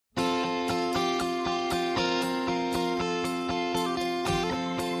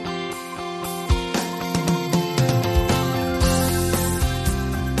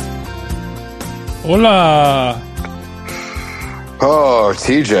Hola. Oh,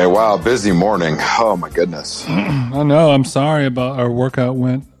 TJ, wow, busy morning. Oh, my goodness. I know, I'm sorry about our workout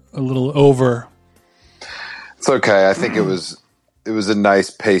went a little over. It's okay. I think it was a nice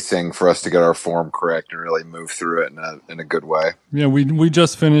pacing for us to get our form correct and really move through it in a good way. Yeah, we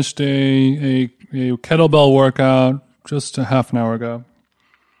just finished a kettlebell workout just a half an hour ago.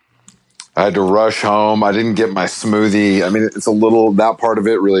 I had to rush home. I didn't get my smoothie. I mean, it's a little, that part of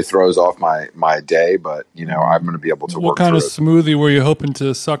it really throws off my day, but, you know, I'm going to be able to work through it. What kind of smoothie were you hoping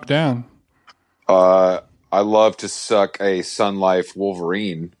to suck down? I love to suck a Sun Life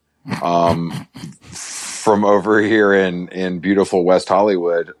Wolverine from over here in beautiful West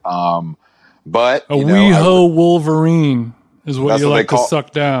Hollywood. But a WeHo Wolverine is what you like to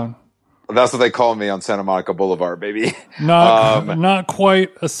suck down. That's what they call me on Santa Monica Boulevard, baby. Not quite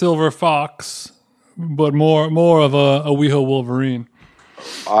a silver fox, but more of a WeHo Wolverine.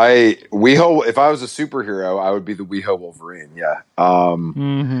 If I was a superhero, I would be the WeHo Wolverine. Yeah.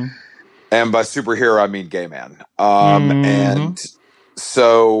 And by superhero, I mean gay man. And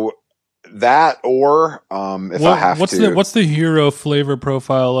so that, or what's the hero flavor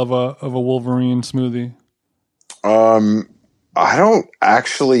profile of a Wolverine smoothie? I don't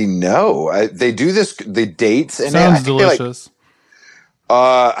actually know. They do this, the dates. And sounds delicious.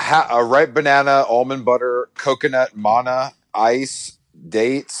 A ripe banana, almond butter, coconut manna, ice,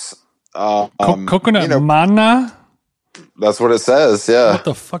 dates. Coconut manna? That's what it says, yeah. What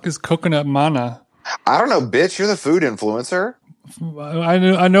the fuck is coconut manna? I don't know, bitch. You're the food influencer.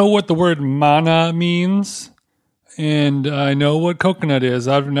 I know what the word manna means, and I know what coconut is.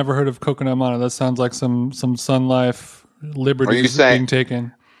 I've never heard of coconut manna. That sounds like some Sun Life liberties being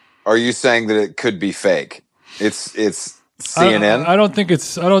taken. Are you saying that it could be fake? It's CNN. I don't think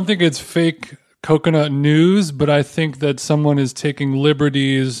it's fake coconut news, but I think that someone is taking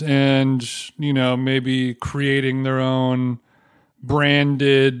liberties and, you know, maybe creating their own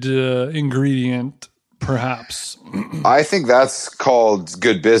branded ingredient, perhaps. I think that's called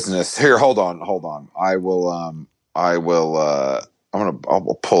good business. Here, hold on.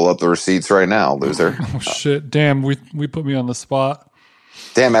 I'll pull up the receipts right now, loser. Oh shit! Damn, we put me on the spot.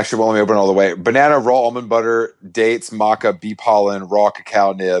 Damn, actually, well, let me open it all the way. Banana, raw almond butter, dates, maca, bee pollen, raw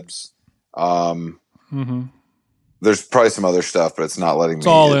cacao nibs. There's probably some other stuff, but it's not letting me. It's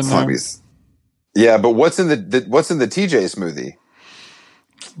all in there. Yeah, but what's in the TJ smoothie?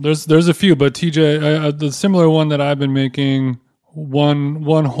 There's a few, but TJ, the similar one that I've been making,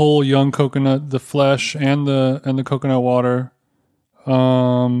 one whole young coconut, the flesh and the coconut water.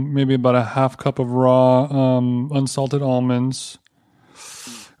 Maybe about a half cup of raw unsalted almonds,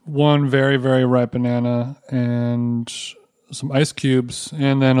 one very, very ripe banana, and some ice cubes,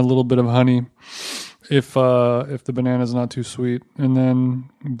 and then a little bit of honey if the banana is not too sweet, and then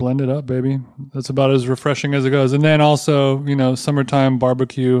blend it up, baby. That's about as refreshing as it goes. And then also, you know, summertime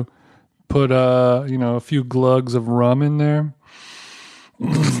barbecue, put a few glugs of rum in there.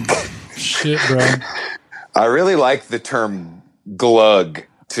 Shit, bro. I really like the term glug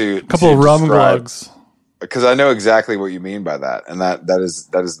a couple of rum glugs, because I know exactly what you mean by that, and that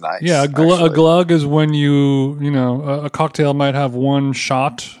is nice. Yeah, a glug is when a cocktail might have one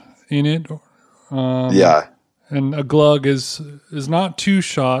shot in it. Yeah, and a glug is not two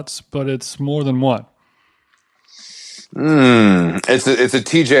shots, but it's more than one. It's a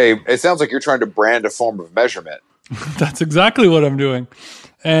TJ. It sounds like you're trying to brand a form of measurement. That's exactly what I'm doing.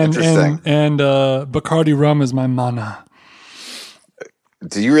 And Bacardi rum is my mana.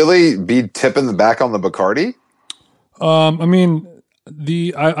 Do you really be tipping the back on the Bacardi? I mean,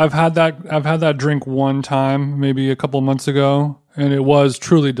 I've had that drink one time, maybe a couple months ago, and it was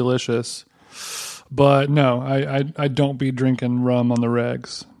truly delicious. But no, I don't be drinking rum on the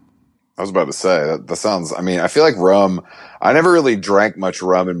regs. I was about to say that sounds. I mean, I feel like rum. I never really drank much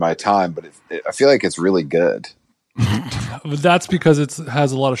rum in my time, but I feel like it's really good. That's because it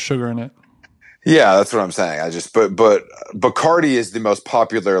has a lot of sugar in it. Yeah, that's what I'm saying. But Bacardi is the most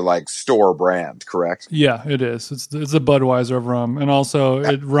popular like store brand, correct? Yeah, it is. It's a Budweiser of rum, and also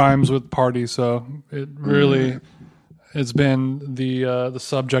it rhymes with party, so it really has been the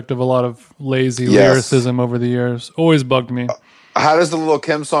subject of a lot of lazy lyricism over the years. Always bugged me. How does the Lil'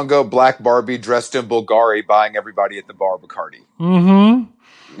 Kim song go? Black Barbie dressed in Bulgari, buying everybody at the bar Bacardi.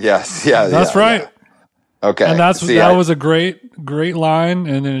 Yes, yeah, that's right. Yeah. Okay, and that was a great line,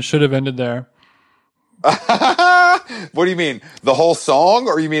 and then it should have ended there. What do you mean? The whole song,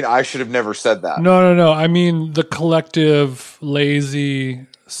 or you mean I should have never said that? No. I mean the collective lazy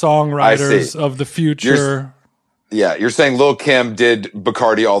songwriters of the future. You're saying Lil' Kim did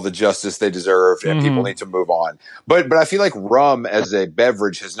Bacardi all the justice they deserved, and people need to move on. But I feel like rum as a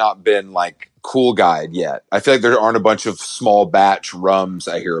beverage has not been like cool guide yet. I feel like there aren't a bunch of small batch rums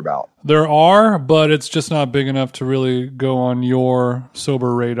I hear about. There are, but it's just not big enough to really go on your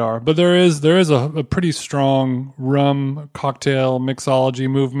sober radar. But there is a pretty strong rum cocktail mixology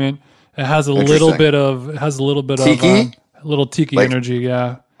movement. It has a little bit of tiki? A little tiki energy,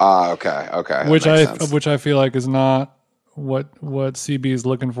 yeah. Okay. Which I feel like is not what CB is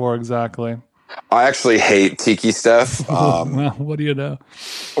looking for exactly. I actually hate tiki stuff. Well, what do you know?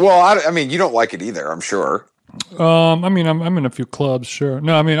 Well, I mean, you don't like it either, I'm sure. I mean, I'm in a few clubs, sure.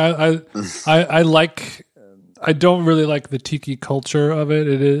 No, I mean, I like. I don't really like the tiki culture of it.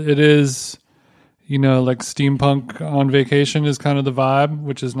 It is, like steampunk on vacation is kind of the vibe,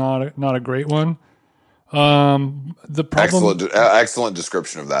 which is not a great one. The problem, excellent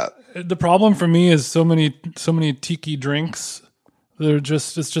description of that. The problem for me is so many tiki drinks.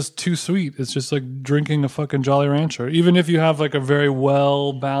 It's just too sweet. It's just like drinking a fucking Jolly Rancher. Even if you have like a very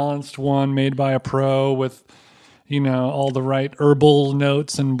well balanced one made by a pro with, all the right herbal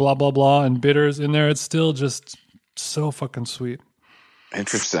notes and blah blah blah and bitters in there, it's still just so fucking sweet.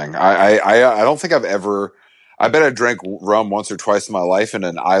 Interesting. I don't think I've ever. I bet I drank rum once or twice in my life in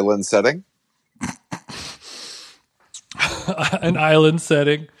an island setting. An island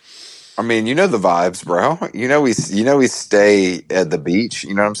setting. I mean, you know the vibes, bro. We stay at the beach.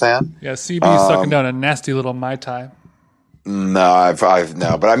 You know what I'm saying? Yeah, CB sucking down a nasty little Mai Tai. No, I've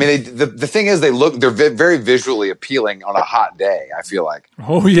no. But I mean, the thing is, they're very visually appealing on a hot day. I feel like.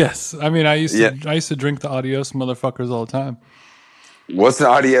 Oh yes, I mean, I used to drink the Adios motherfuckers all the time. What's an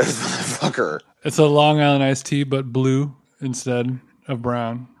Adios motherfucker? It's a Long Island iced tea, but blue instead of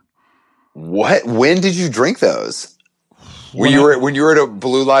brown. What? When did you drink those? When you were at a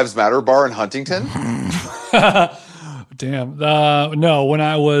Blue Lives Matter bar in Huntington? Damn. No, when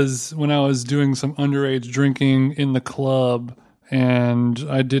I was doing some underage drinking in the club, and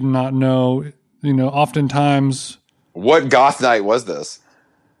I did not know. Oftentimes. What goth night was this?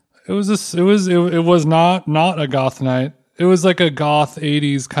 It was not a goth night. It was like a goth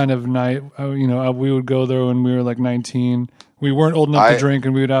 80s kind of night. We would go there when we were like 19. We weren't old enough to drink,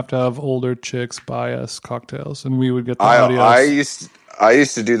 and we would have to have older chicks buy us cocktails, and we would get the Adios. I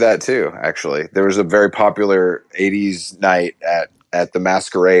used to do that too, actually. There was a very popular 80s night at the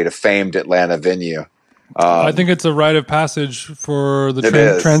Masquerade, a famed Atlanta venue. I think it's a rite of passage for the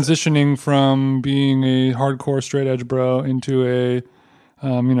transitioning from being a hardcore straight edge bro into a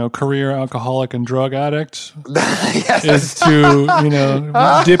career alcoholic and drug addict. Yes. Is to,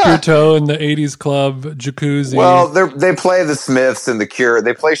 dip your toe in the 80s club jacuzzi. Well, they play the Smiths and the Cure.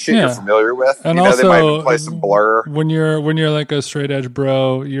 They play shit you're familiar with. And also, they might even play some Blur. When you're like a straight edge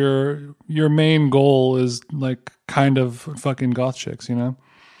bro, your main goal is like kind of fucking goth chicks, and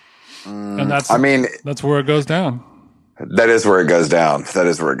that's where it goes down. That is where it goes down.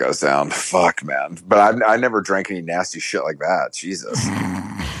 Fuck, man. But I never drank any nasty shit like that. Jesus.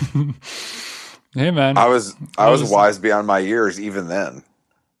 Hey, man. I was wise beyond my years even then.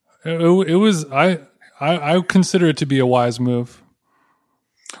 It was. I consider it to be a wise move.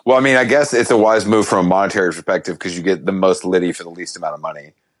 Well, I mean, I guess it's a wise move from a monetary perspective because you get the most litty for the least amount of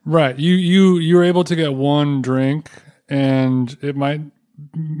money. Right. You're able to get one drink, and it might,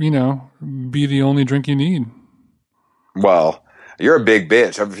 be the only drink you need. Well, you're a big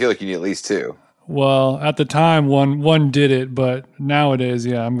bitch. I feel like you need at least two. Well, at the time, one did it, but nowadays,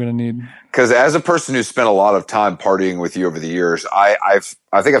 yeah, I'm gonna need. Because as a person who's spent a lot of time partying with you over the years, I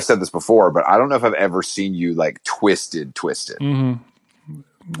think I've said this before, but I don't know if I've ever seen you like twisted. Mm-hmm.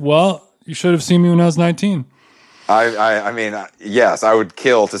 Well, you should have seen me when I was 19. I mean, yes, I would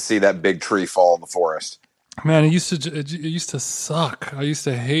kill to see that big tree fall in the forest. Man, it used to suck. I used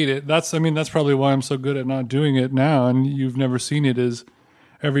to hate it. That's probably why I'm so good at not doing it now. And you've never seen it. Is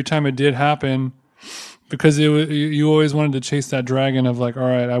every time it did happen, because you always wanted to chase that dragon of like, all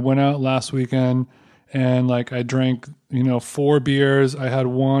right, I went out last weekend and like I drank 4 beers. I had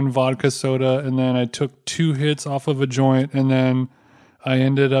 1 vodka soda, and then I took 2 hits off of a joint, and then I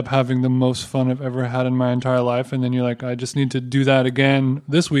ended up having the most fun I've ever had in my entire life. And then you're like, I just need to do that again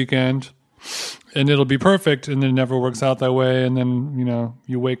this weekend. And it'll be perfect, and then it never works out that way. And then,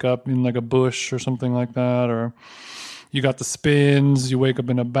 you wake up in like a bush or something like that, or you got the spins, you wake up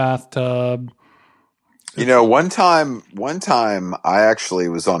in a bathtub. One time I actually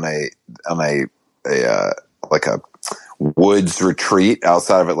was on a woods retreat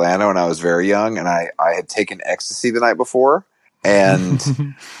outside of Atlanta when I was very young, and I had taken ecstasy the night before, and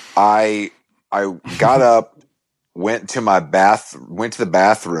I got up, went to the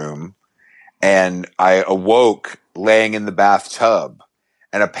bathroom, and I awoke laying in the bathtub.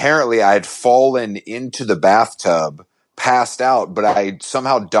 And apparently I had fallen into the bathtub passed out, but I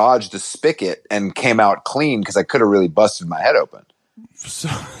somehow dodged the spigot and came out clean because I could have really busted my head open.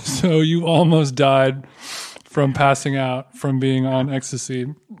 So you almost died from passing out from being on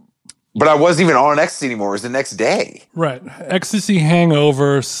ecstasy. But I wasn't even on ecstasy anymore. It was the next day. Right. Ecstasy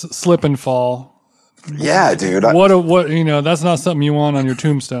hangover, slip and fall. Yeah, dude. That's not something you want on your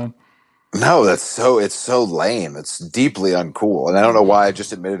tombstone. No, it's so lame. It's deeply uncool. And I don't know why I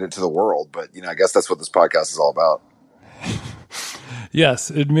just admitted it to the world, but I guess that's what this podcast is all about. Yes,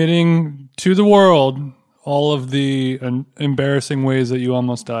 admitting to the world all of the embarrassing ways that you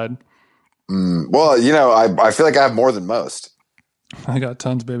almost died. Well, I feel like I have more than most. I got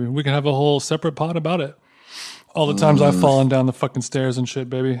tons, baby. We can have a whole separate pod about it. All the times I've fallen down the fucking stairs and shit,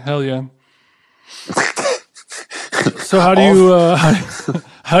 baby. Hell yeah. So how do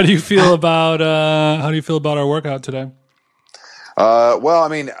you feel about our workout today? Well, I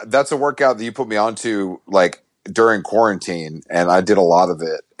mean, that's a workout that you put me onto like during quarantine, and I did a lot of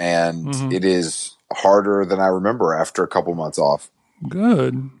it, and it is harder than I remember after a couple months off.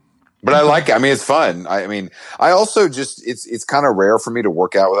 Good. But I like it. I mean, it's fun. I mean, I also just it's kind of rare for me to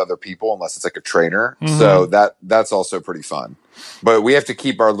work out with other people unless it's like a trainer. So that's also pretty fun. But we have to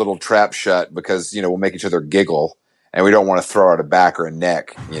keep our little trap shut because we'll make each other giggle, and we don't want to throw out a back or a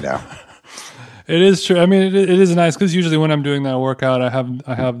neck. It is true. I mean, it is nice because usually when I'm doing that workout, I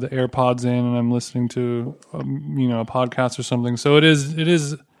have the AirPods in and I'm listening to a podcast or something. So it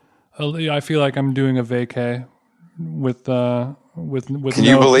is. I feel like I'm doing a vacay with. Can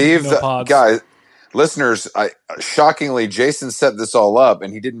you believe that, pods. guys, listeners? Shockingly, Jason set this all up,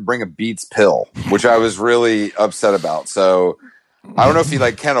 and he didn't bring a Beats pill, which I was really upset about. So I don't know if he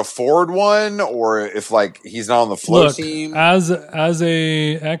can't afford one, or if he's not on the flow team. As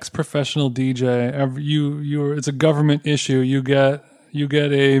a ex-professional DJ, it's a government issue. You get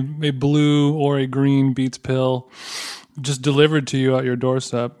a blue or a green Beats pill just delivered to you at your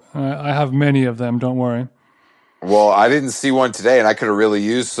doorstep. I have many of them. Don't worry. Well, I didn't see one today, and I could have really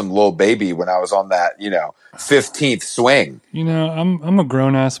used some Lil Baby when I was on that, 15th swing. I'm a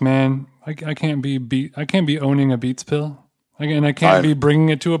grown ass man. I can't be owning a Beats pill. I can't be bringing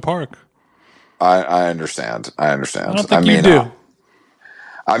it to a park. I understand. I don't think you do.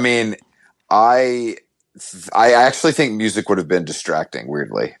 I actually think music would have been distracting.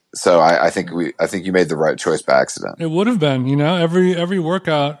 Weirdly, so I think you made the right choice by accident. It would have been. Every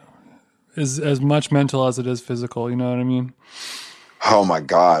workout is as much mental as it is physical. You know what I mean? Oh my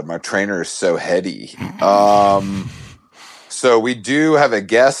God, my trainer is so heady. So we do have a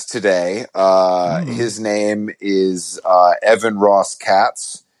guest today. His name is Evan Ross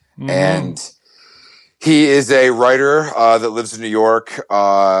Katz, and he is a writer that lives in New York.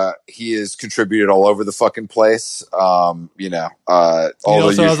 He has contributed all over the fucking place. He also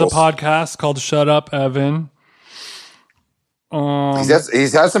has a podcast called Shut Up, Evan.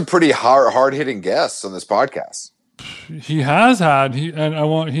 He's had some pretty hard hitting guests on this podcast. He has had he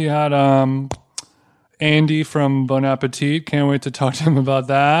had Andy from Bon Appetit. Can't wait to talk to him about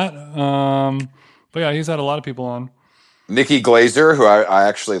that. But yeah, he's had a lot of people on. Nikki Glazer, who I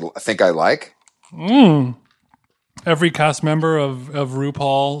actually think I like. Every cast member of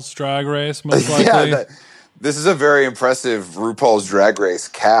RuPaul's Drag Race, most likely. Yeah, this is a very impressive RuPaul's Drag Race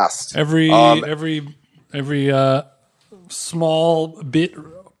cast. Every small bit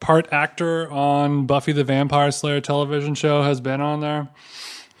part actor on Buffy the Vampire Slayer television show has been on there.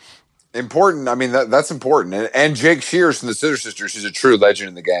 Important. I mean, that's important. And Jake Shears from the Scissor Sisters, he's a true legend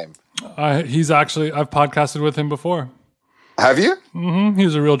in the game. I've podcasted with him before. Have you? Mm-hmm. He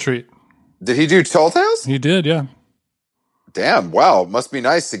was a real treat. Did he do Tall Tales? He did, yeah. Damn, wow. Must be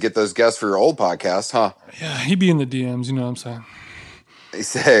nice to get those guests for your old podcast, huh? Yeah, he'd be in the DMs, you know what I'm saying? He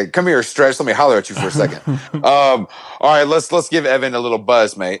said, come here, Stretch. Let me holler at you for a second. All right, let's give Evan a little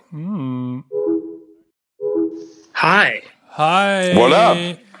buzz, mate. Hi. What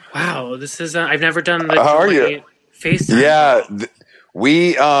up? Wow, this is I've never done the How are you? FaceTime. Yeah,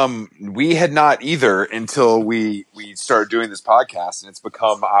 we had not either until we started doing this podcast, and it's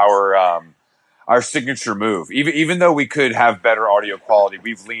become our signature move. Even though we could have better audio quality,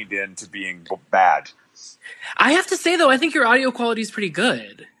 we've leaned into being bad. I have to say though, I think your audio quality is pretty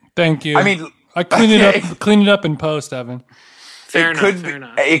good. Thank you. I mean, I cleaned it up in post, Evan. Fair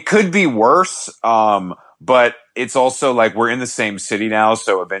enough. It could be worse, but it's also like we're in the same city now,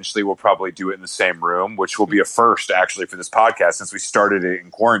 so eventually we'll probably do it in the same room, which will be a first actually for this podcast since we started it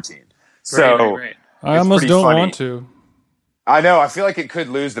in quarantine. So right. I almost don't want to. I know. I feel like it could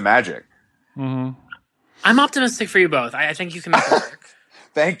lose the magic. Mm-hmm. I'm optimistic for you both. I think you can make it work.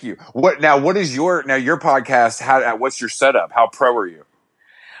 Thank you. What is your podcast? What's your setup? How pro are you?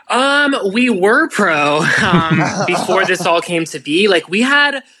 We were pro before this all came to be. Like we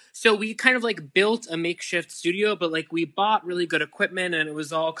kind of like built a makeshift studio, but like we bought really good equipment and it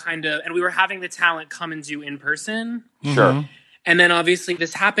was all kind of, and we were having the talent come and do in person. Sure. And then obviously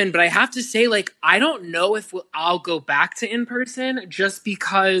this happened, but I have to say, like, I don't know if I'll go back to in person just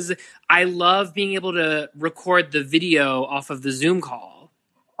because I love being able to record the video off of the Zoom call.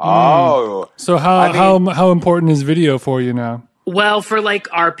 Oh. So how important is video for you now? Well, for like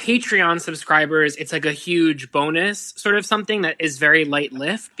our Patreon subscribers, it's like a huge bonus sort of something that is very light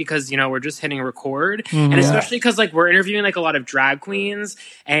lift because, you know, we're just hitting record. And especially because like we're interviewing like a lot of drag queens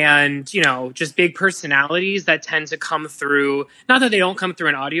and, you know, just big personalities that tend to come through. Not that they don't come through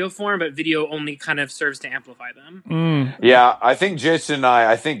in audio form, but video only kind of serves to amplify them. Yeah, I think Jason and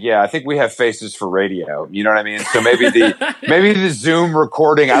I think we have faces for radio. You know what I mean? So maybe the Zoom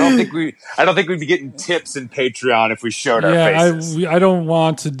recording. I don't think we'd be getting tips in Patreon if we showed our faces. I don't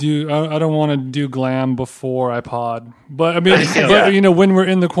want to do glam before I pod, but I mean, you know, when we're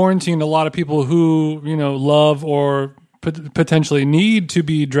in the quarantine, a lot of people who, you know, love or potentially need to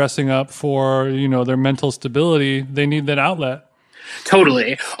be dressing up for, you know, their mental stability, they need that outlet.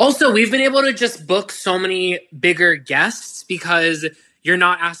 Totally. Also, we've been able to just book so many bigger guests because you're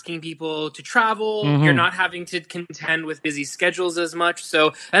not asking people to travel. You're not having to contend with busy schedules as much.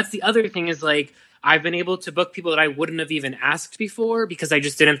 So that's the other thing is like, I've been able to book people that I wouldn't have even asked before because I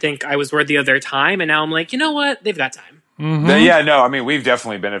just didn't think I was worthy of their time. And now I'm like, you know what? They've got time. Yeah, no, I mean, we've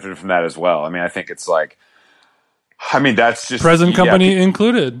definitely benefited from that as well. I mean, I think it's like, that's just present company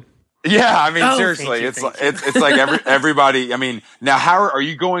included. Yeah, I mean, seriously, it's like everybody. I mean, now how are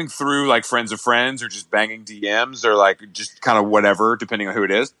you going through like friends of friends or just banging DMs or like just kind of whatever, depending on who it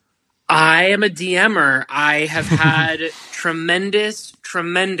is? I am a DMer. I have had tremendous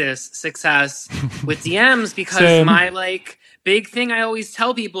success with DMs because my like big thing I always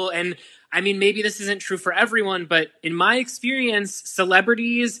tell people, and I mean, maybe this isn't true for everyone, but in my experience,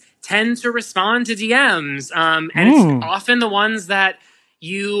 celebrities tend to respond to DMs. And it's often the ones that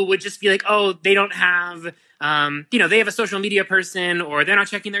you would just be like, oh, they don't have, you know, they have a social media person or they're not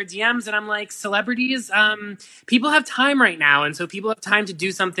checking their DMs. And I'm like, celebrities, people have time right now. And so people have time to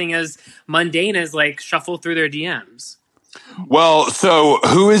do something as mundane as like shuffle through their DMs. Well, so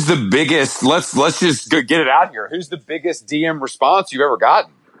who is the biggest, let's just get it out here. Who's the biggest DM response you've ever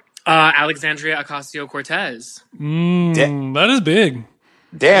gotten? Alexandria Ocasio-Cortez. That is big.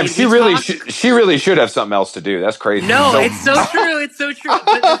 Damn, she really should have something else to do. That's crazy. No, it's so true. It's so true.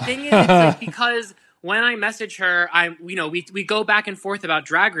 But the thing is, it's like because when I message her, we go back and forth about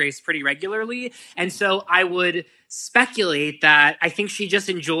Drag Race pretty regularly, and so I would speculate that I think she just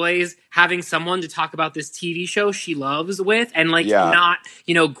enjoys having someone to talk about this TV show she loves with, and not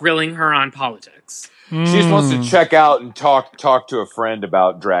grilling her on politics. She just wants to check out and talk to a friend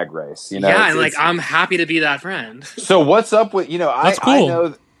about Drag Race. You know, I'm happy to be that friend. So what's up with That's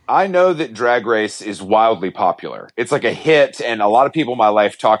cool. I know that Drag Race is wildly popular. It's like a hit, and a lot of people in my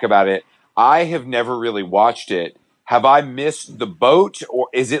life talk about it. I have never really watched it. Have I missed the boat, or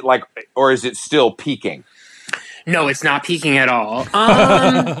is it still peaking? No, it's not peaking at all.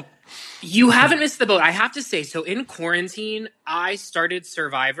 You haven't missed the boat, I have to say. So in quarantine, I started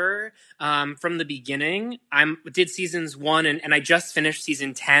Survivor from the beginning. I did seasons 1 and I just finished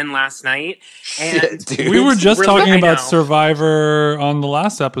season 10 last night. And Shit, we were just talking about Survivor on the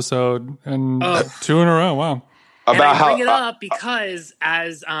last episode, and 2 in a row. Wow. About I bring it up because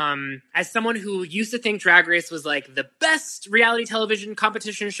as someone who used to think Drag Race was like the best reality television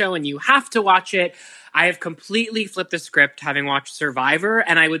competition show and you have to watch it, I have completely flipped the script having watched Survivor,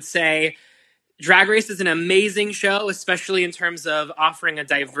 and I would say Drag Race is an amazing show, especially in terms of offering a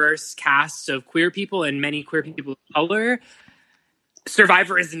diverse cast of queer people and many queer people of color.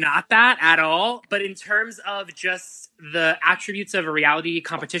 Survivor is not that at all, but in terms of just the attributes of a reality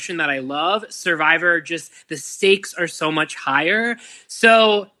competition that I love, Survivor, just the stakes are so much higher.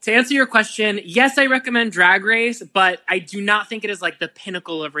 So to answer your question, yes, I recommend Drag Race, but I do not think it is like the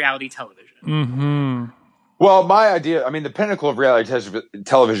pinnacle of reality television. Mm-hmm. Well, my idea, I mean, the pinnacle of reality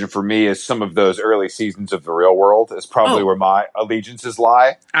television for me is some of those early seasons of The Real World is probably where my allegiances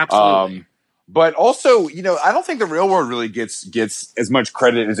lie. Absolutely. But also, I don't think The Real World really gets as much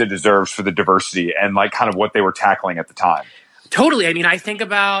credit as it deserves for the diversity and like kind of what they were tackling at the time. Totally. I mean, I think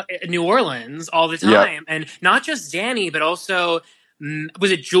about New Orleans all the time, and not just Danny, but also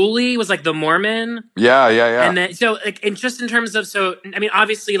was it Julie was like the Mormon? Yeah. And then and just in terms of I mean,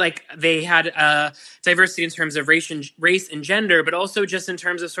 obviously like they had diversity in terms of race and gender, but also just in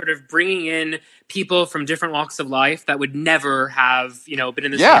terms of sort of bringing in people from different walks of life that would never have been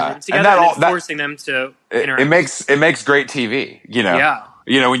in the same room together and forcing them to interact. It makes great TV. Yeah.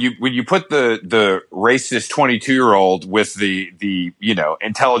 when you put the racist 22-year-old with the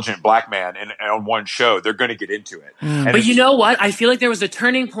intelligent black man on one show, they're going to get into it. But you know what? I feel like there was a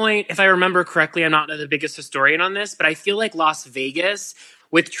turning point. If I remember correctly, I'm not the biggest historian on this, but I feel like Las Vegas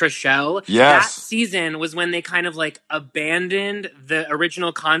with Trishelle, that season was when they kind of like abandoned the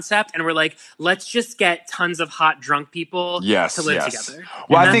original concept and were like, let's just get tons of hot drunk people to live together.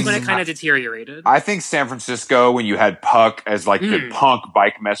 Well, I think when it kind of deteriorated. I think San Francisco, when you had Puck as like the punk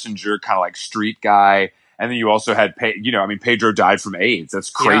bike messenger, kind of like street guy, and then you also had Pedro died from AIDS. That's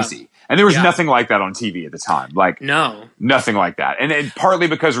crazy. Yeah. And there was nothing like that on TV at the time. Like, no, nothing like that. And partly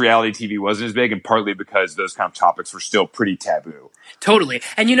because reality TV wasn't as big, and partly because those kind of topics were still pretty taboo. Totally.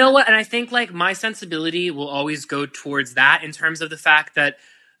 And you know what? And I think like my sensibility will always go towards that in terms of the fact that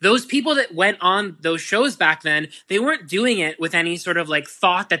those people that went on those shows back then, they weren't doing it with any sort of like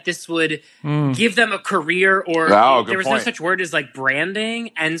thought that this would give them a career or there was no such word as like branding.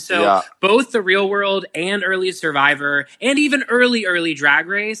 And so both the Real World and early Survivor and even early Drag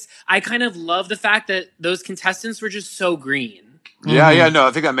Race, I kind of love the fact that those contestants were just so green. Yeah, no,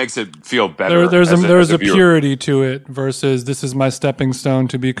 I think that makes it feel better. There's a purity to it versus this is my stepping stone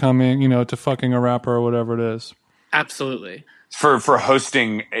to becoming, to fucking a rapper or whatever it is. Absolutely. For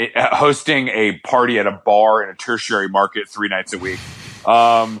hosting a party at a bar in a tertiary market 3 nights a week,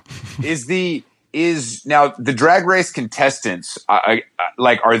 is now the Drag Race contestants,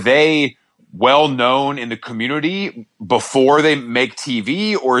 are they well known in the community before they make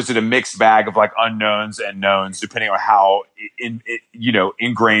TV, or is it a mixed bag of like unknowns and knowns depending on how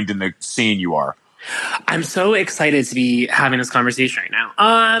ingrained in the scene you are? I'm so excited to be having this conversation right now.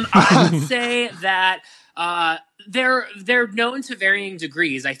 I would say that they're known to varying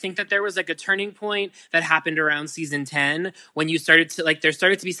degrees. I think that there was like a turning point that happened around season 10 when you started to there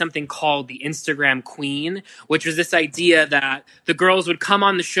started to be something called the Instagram Queen, which was this idea that the girls would come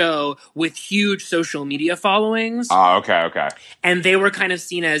on the show with huge social media followings. Oh, okay. And they were kind of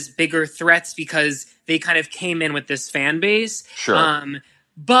seen as bigger threats because they kind of came in with this fan base. Sure.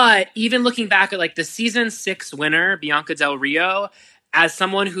 But even looking back at like the season 6 winner, Bianca Del Rio, as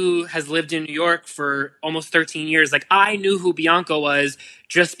someone who has lived in New York for almost 13 years, like I knew who Bianca was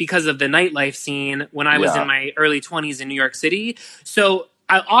just because of the nightlife scene when I was in my early 20s in New York City. So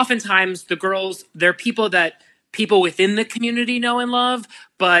oftentimes the girls, they're people that people within the community know and love,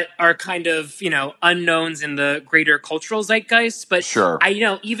 but are kind of, unknowns in the greater cultural zeitgeist. But sure.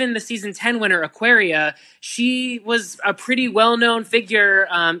 Even the season 10 winner, Aquaria, she was a pretty well-known figure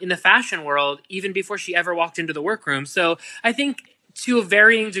in the fashion world, even before she ever walked into the workroom. So I think to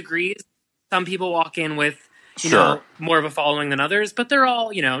varying degrees, some people walk in with, more of a following than others, but they're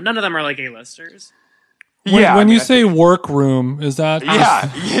all, none of them are like A-listers. When you say workroom, is that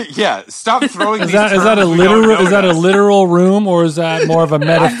Stop throwing. Is that a literal room, or is that more of a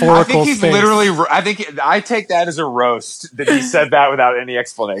metaphorical space? I think I take that as a roast that he said that without any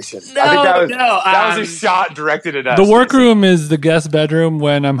explanation. No, I think that was a shot directed at us. The workroom is the guest bedroom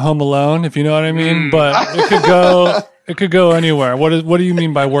when I'm home alone, if you know what I mean. But it could go anywhere. What do you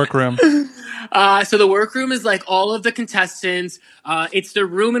mean by workroom? So the workroom is like all of the contestants. It's the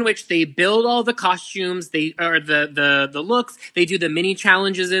room in which they build all the costumes, the looks. They do the mini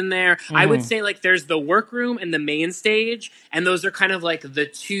challenges in there. I would say like there's the workroom and the main stage, and those are kind of like the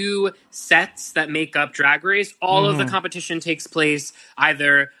two sets that make up Drag Race. All of the competition takes place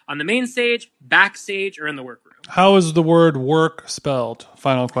either on the main stage, backstage, or in the workroom. How is the word work spelled?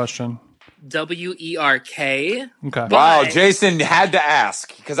 Final question. WERK. Okay. Wow, Jason had to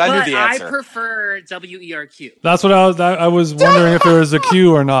ask because I knew the answer. I prefer WERQ. That's what I was wondering if there was a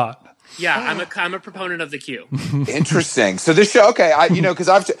Q or not. Yeah, I'm a proponent of the Q. Interesting. So this show, okay, because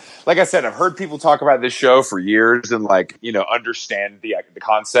like I said, I've heard people talk about this show for years and understand the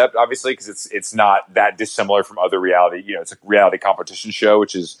concept, obviously, because it's not that dissimilar from other reality. It's a reality competition show,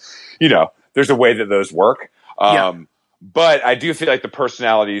 which is, there's a way that those work. But I do feel like the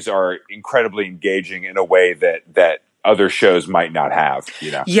personalities are incredibly engaging in a way that other shows might not have,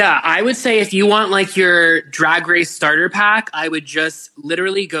 Yeah, I would say if you want like your Drag Race starter pack, I would just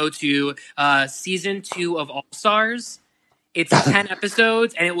literally go to season 2 of All Stars. It's 10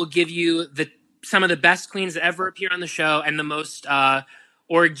 episodes, and it will give you some of the best queens that ever appear on the show and the most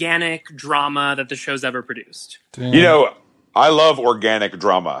organic drama that the show's ever produced. Damn. I love organic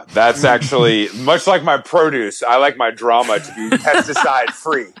drama. That's actually much like my produce. I like my drama to be pesticide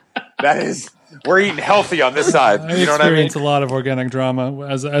free. We're eating healthy on this side. You know what I mean? I experience a lot of organic drama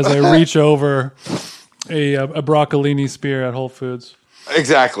as I reach over a broccolini spear at Whole Foods.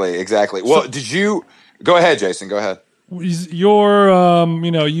 Exactly. Well, did you go ahead, Jason? Go ahead. You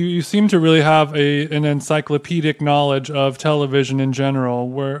seem to really have an encyclopedic knowledge of television in general.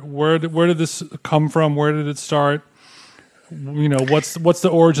 Where did this come from? Where did it start? What's the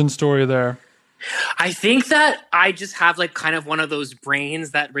origin story there? I think that I just have like kind of one of those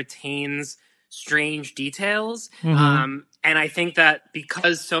brains that retains strange details. And I think that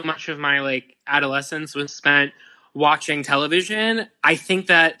because so much of my like adolescence was spent watching television, I think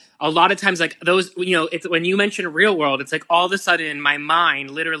that a lot of times like those, it's when you mention Real World, it's like all of a sudden my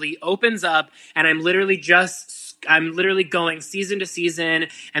mind literally opens up and I'm literally going season to season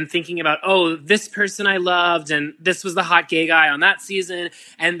and thinking about, oh, this person I loved and this was the hot gay guy on that season.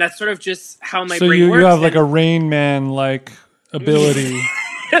 And that's sort of just how my brain works. So you have like a Rain Man like ability.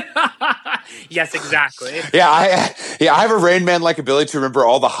 Yes, exactly. I have a Rain Man like ability to remember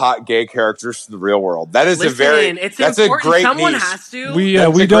all the hot gay characters from the Real World. That is that's important. A great someone niche. Has to. We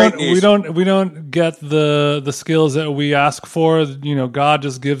don't get the skills that we ask for. God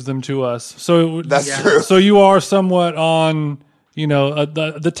just gives them to us. So that's true. So you are somewhat on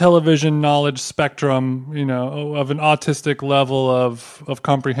the television knowledge spectrum. Of an autistic level of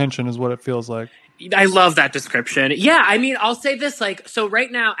comprehension is what it feels like. I love that description. Yeah, I mean, I'll say this, so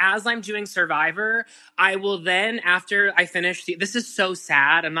right now, as I'm doing Survivor, I will then, after I finish, this is so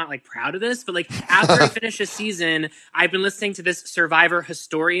sad, I'm not, proud of this, but, after I finish a season, I've been listening to this Survivor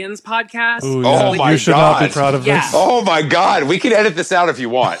Historians podcast. Ooh, yeah. Oh, my God. You should not be proud of this. Oh, my God. We can edit this out if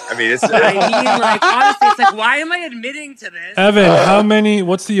you want. I mean, it's... honestly, it's why am I admitting to this? Evan,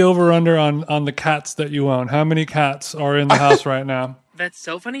 what's the over-under on the cats that you own? How many cats are in the house right now? That's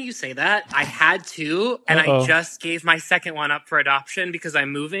so funny you say that. I had two, and I just gave my second one up for adoption because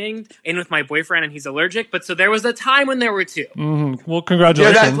I'm moving in with my boyfriend and he's allergic. But so there was a time when there were two. Mm-hmm. Well,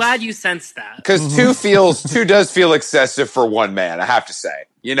 congratulations. I'm glad you sensed that. Because two does feel excessive for one man, I have to say.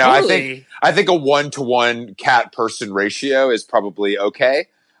 Really? I think a 1-to-1 cat person ratio is probably okay.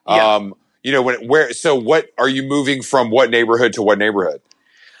 Yeah. So what are you moving from what neighborhood to what neighborhood?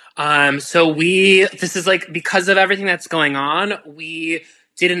 This is because of everything that's going on, we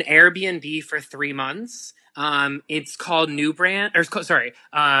did an Airbnb for 3 months. It's called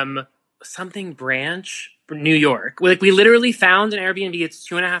something Branch, New York. We literally found an Airbnb. It's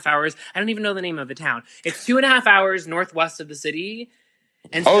 2.5 hours. I don't even know the name of the town. It's 2.5 hours northwest of the city.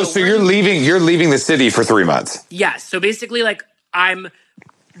 And so you're leaving the city for 3 months. Yes. So basically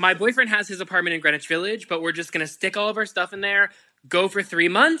my boyfriend has his apartment in Greenwich Village, but we're just going to stick all of our stuff in there, go for 3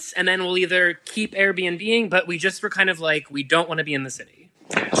 months, and then we'll either keep Airbnb-ing, but we just were kind of we don't want to be in the city.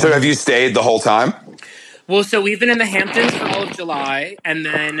 So have you stayed the whole time? Well, so we've been in the Hamptons for all of July, and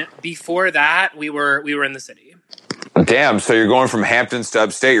then before that, we were in the city. Damn! So you're going from Hamptons to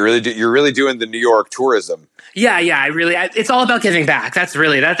upstate. You're really doing the New York tourism. Yeah. It's all about giving back. That's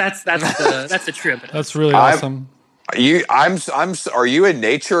really that's the trip. That's really awesome. Are you a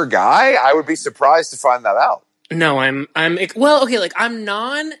nature guy? I would be surprised to find that out. No, I'm I'm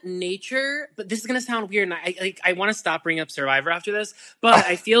non-nature, but this is gonna sound weird, and I want to stop bringing up Survivor after this, but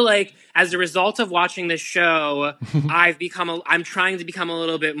I feel as a result of watching this show, I'm trying to become a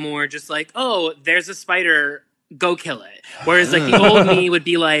little bit more just oh, there's a spider, go kill it. Whereas the old me would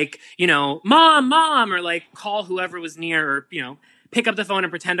be mom, or call whoever was near, or pick up the phone and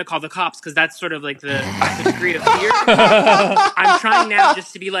pretend to call the cops, because that's sort of the degree of fear. I'm trying now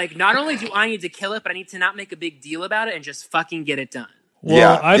just to be not only do I need to kill it, but I need to not make a big deal about it and just fucking get it done.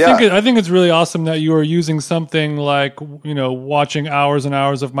 Well, I think it's really awesome that you are using something watching hours and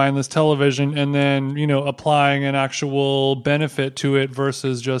hours of mindless television and then, applying an actual benefit to it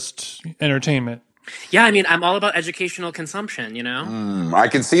versus just entertainment. Yeah, I mean, I'm all about educational consumption, I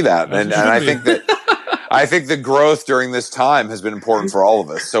can see that. And I think that... I think the growth during this time has been important for all of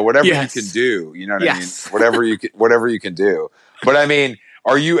us. So whatever you can do, you know what I mean? Whatever you can do. But I mean,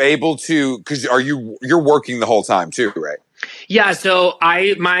 are you able to, because you're working the whole time too, right? Yeah. So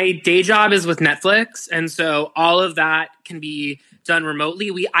my day job is with Netflix. And so all of that can be done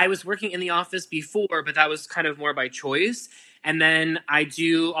remotely. I was working in the office before, but that was kind of more by choice. And then I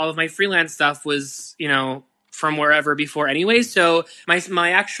do all of my freelance stuff was, from wherever before anyway. So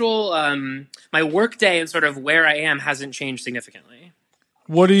my actual my work day and sort of where I am hasn't changed significantly.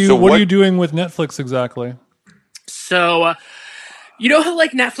 What are you doing with Netflix exactly? So how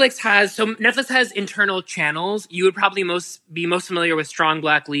Netflix has internal channels. You would probably be most familiar with Strong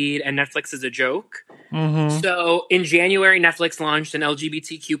Black Lead and Netflix is a Joke. Mm-hmm. So in January, Netflix launched an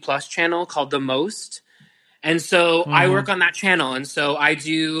LGBTQ plus channel called The Most. And so I work on that channel. And so I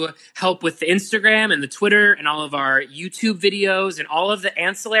do help with the Instagram and the Twitter and all of our YouTube videos and all of the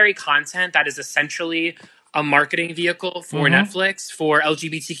ancillary content that is essentially a marketing vehicle for Netflix for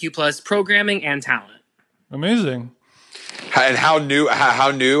LGBTQ plus programming and talent. Amazing. And how new?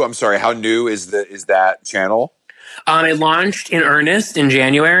 How new? I'm sorry. How new is that channel? It launched in earnest in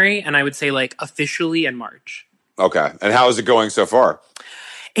January, and I would say like officially in March. Okay. And how is it going so far?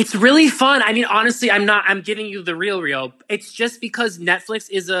 It's really fun. I mean, honestly, I'm giving you the real. It's just because Netflix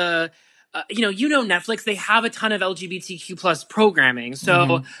is you know, Netflix, they have a ton of LGBTQ plus programming.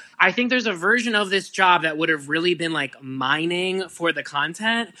 So I think there's a version of this job that would have really been like mining for the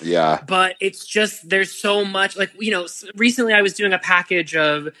content. Yeah. But it's just, there's so much, like, you know, recently I was doing a package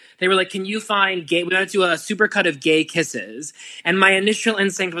of, they were like, can you find we want to do a supercut of gay kisses. And my initial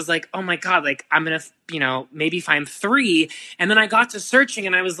instinct was like, oh my God, like I'm going to, you know, maybe find 3. And then I got to searching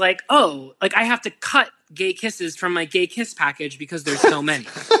and I was like, oh, like I have to cut gay kisses from my gay kiss package because there's so many.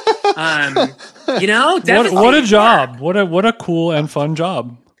 You know, what a job. What a cool and fun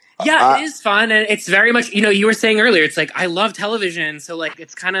job. Yeah, it is fun, and it's very much, you know, you were saying earlier, it's like I love television, so like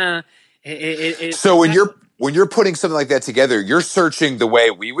it's kind of So when you're putting something like that together, you're searching the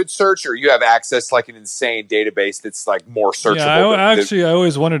way we would search, or you have access to like an insane database that's like more searchable. Yeah, I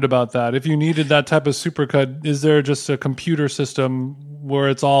always wondered about that. If you needed that type of supercut, is there just a computer system where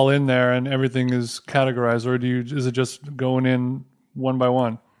it's all in there and everything is categorized, or is it just going in one by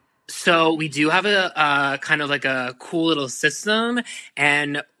one? So we do have a kind of like a cool little system,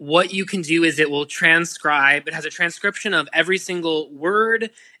 and what you can do is it will transcribe. It has a transcription of every single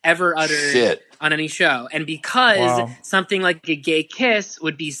word ever uttered on any show. And because something like a gay kiss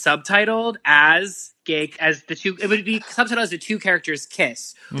would be subtitled as gay, it would be subtitled as the 2 characters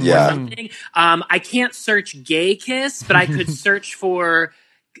kiss or something. I can't search gay kiss, but I could search for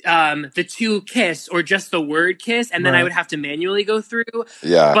the 2 kiss or just the word kiss, and then I would have to manually go through.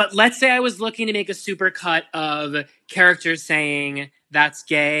 Yeah. But let's say I was looking to make a supercut of characters saying that's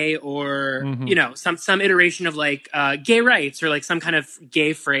gay, or you know, some iteration of like gay rights or like some kind of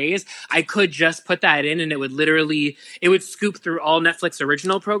gay phrase. I could just put that in, and it would scoop through all Netflix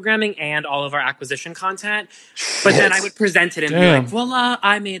original programming and all of our acquisition content. But then I would present it and be like, voila,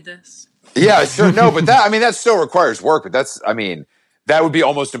 I made this. Yeah, sure. No, but that still requires work. But that would be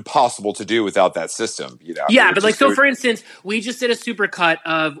almost impossible to do without that system, you know? Yeah, but like, so for instance, we just did a supercut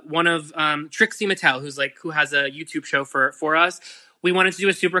of one of Trixie Mattel, who has a YouTube show for us. We wanted to do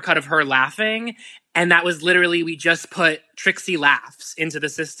a supercut of her laughing, and that was literally, we just put Trixie laughs into the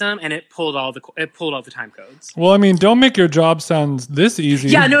system, and it pulled all the time codes. Well, I mean, don't make your job sound this easy.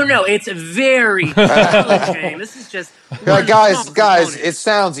 Yeah, no, it's very challenging. This is just guys. It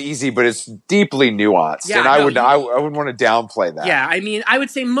sounds easy, but it's deeply nuanced, and I would want to downplay that. Yeah, I mean, I would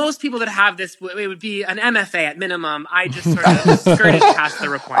say most people that have this, it would be an MFA at minimum. I just sort of skirted past the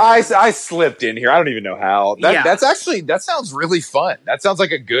requirement. I slipped in here. I don't even know how. That sounds really fun. That sounds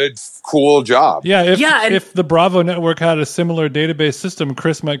like a good, cool job. Yeah, if the Bravo network had a similar database system,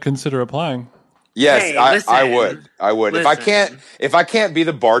 Chris might consider applying. Yes, hey, I would. Listen. If I can't be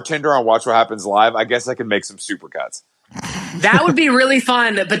the bartender on Watch What Happens Live, I guess I can make some supercuts. That would be really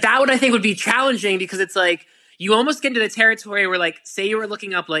fun, but that I think would be challenging, because it's like you almost get into the territory where, like, say you were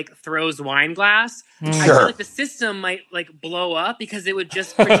looking up like Throws wine glass. I feel like the system might like blow up because it would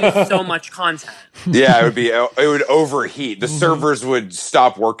just produce so much content. Yeah, it would overheat. The servers would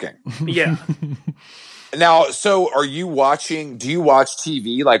stop working. Yeah. Now, so do you watch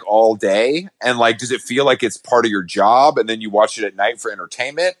TV like all day? And like, does it feel like it's part of your job and then you watch it at night for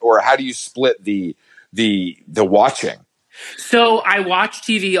entertainment? Or how do you split the watching? So I watch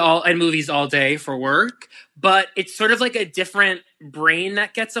TV and movies all day for work, but it's sort of like a different brain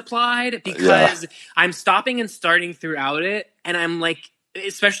that gets applied, because I'm stopping and starting throughout it. And I'm like,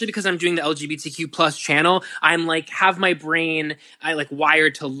 especially because I'm doing the LGBTQ plus channel, I'm like, have my brain, I like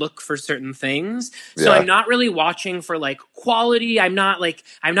wired to look for certain things. So I'm not really watching for like quality. I'm not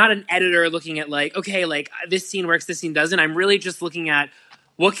an editor looking at like, okay, like this scene works, this scene doesn't. I'm really just looking at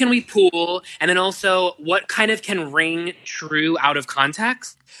what can we pull, and then also what kind of can ring true out of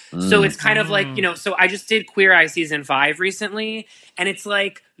context. So it's kind of like, you know, so I just did Queer Eye season 5 recently, and it's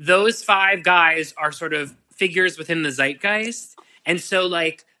like those 5 guys are sort of figures within the zeitgeist. And so,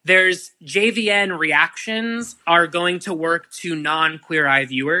 like, there's JVN reactions are going to work to non-Queer Eye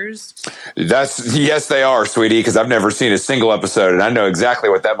viewers. Yes, they are, sweetie, because I've never seen a single episode, and I know exactly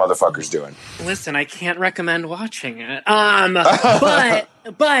what that motherfucker's doing. Listen, I can't recommend watching it. But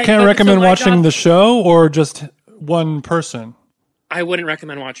can't recommend watching the show, or just one person. I wouldn't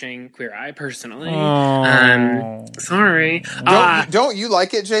recommend watching Queer Eye personally. Sorry. Don't you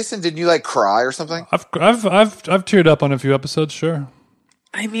like it, Jason? Didn't you like cry or something? I've teared up on a few episodes, sure.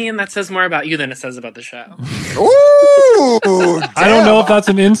 I mean, that says more about you than it says about the show. Ooh, I don't know if that's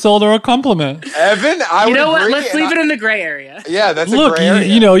an insult or a compliment. Evan, You know what? Let's leave it in the gray area. Yeah, that's Look, a gray area.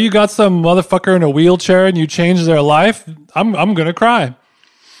 you know, you got some motherfucker in a wheelchair and you change their life. I'm gonna cry.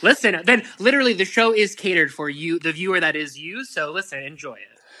 Listen, then literally the show is catered for you, the viewer that is you. So listen, enjoy it.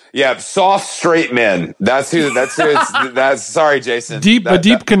 Yeah, soft straight men. That's who. That's sorry, Jason. Deep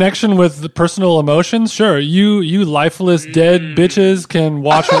connection with the personal emotions. Sure, you lifeless dead bitches can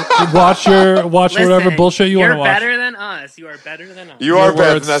watch Listen, whatever bullshit you want to watch. You're better than us. You are better than us. You are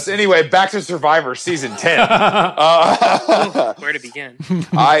better than us. Anyway, back to Survivor season 10. Where to begin?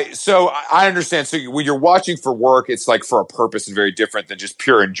 I understand. So when you're watching for work, it's like for a purpose and very different than just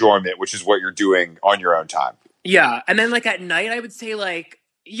pure enjoyment, which is what you're doing on your own time. Yeah, and then like at night, I would say like.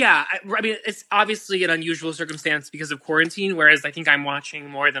 Yeah, I mean, it's obviously an unusual circumstance because of quarantine, whereas I think I'm watching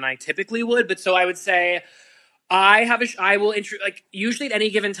more than I typically would. But so I would say usually at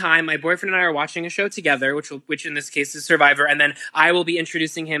any given time, my boyfriend and I are watching a show together, which in this case is Survivor. And then I will be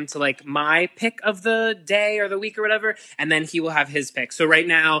introducing him to like my pick of the day or the week or whatever. And then he will have his pick. So right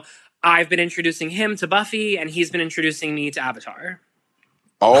now I've been introducing him to Buffy and he's been introducing me to Avatar.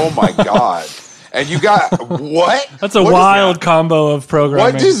 Oh my God. And you got what? That's a wild combo of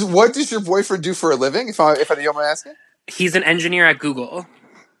programming. What does your boyfriend do for a living? If I don't mind asking, he's an engineer at Google.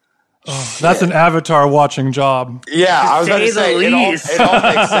 Oh, that's an Avatar watching job. Yeah, I was going to say it all makes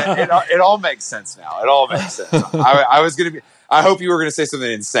sense. It all makes sense now. It all makes sense. I hope you were going to say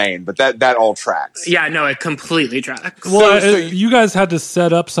something insane, but that all tracks. Yeah, no, it completely tracks. Well, you guys had to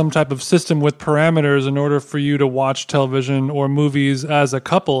set up some type of system with parameters in order for you to watch television or movies as a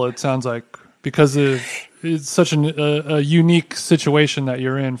couple. It sounds like. Because it's such a unique situation that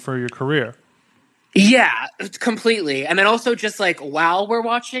you're in for your career. Yeah, completely. And then also just like while we're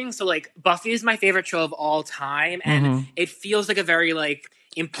watching, so like Buffy is my favorite show of all time, and it feels like a very like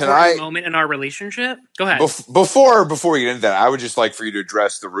important moment in our relationship. Go ahead. Before we get into that, I would just like for you to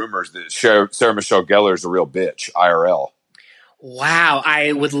address the rumors that Sarah Michelle Gellar is a real bitch, IRL. Wow,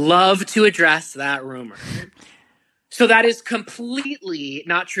 I would love to address that rumor. So that is completely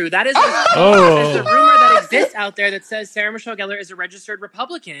not true. That is a rumor that exists out there that says Sarah Michelle Gellar is a registered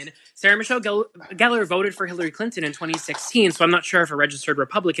Republican. Sarah Michelle Gellar voted for Hillary Clinton in 2016, so I'm not sure if a registered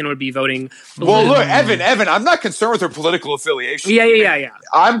Republican would be voting. Well, look, Evan, I'm not concerned with her political affiliation. Yeah.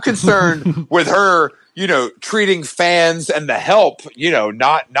 I'm concerned with her, treating fans and the help,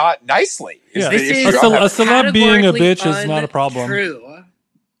 not nicely. Yeah. A celeb being a bitch is not a problem. True.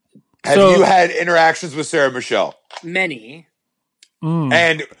 Have you had interactions with Sarah Michelle? Many.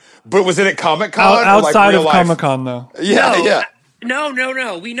 But was it at Comic-Con? Outside of Comic-Con, though. Yeah.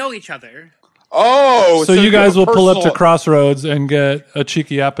 No. We know each other. Oh, so you guys will pull up to Crossroads and get a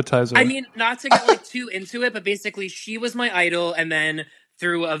cheeky appetizer. I mean, not to get too into it, but basically she was my idol, and then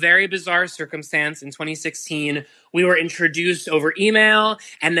through a very bizarre circumstance in 2016, we were introduced over email,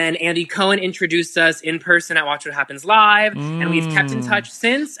 and then Andy Cohen introduced us in person at Watch What Happens Live, and we've kept in touch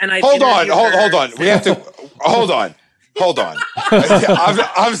since. And hold on. We have to hold on.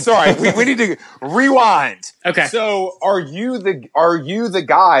 I'm sorry. We need to rewind. Okay. So, are you the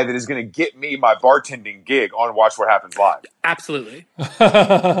guy that is going to get me my bartending gig on Watch What Happens Live? Absolutely.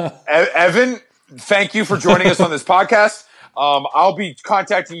 Evan, thank you for joining us on this podcast. I'll be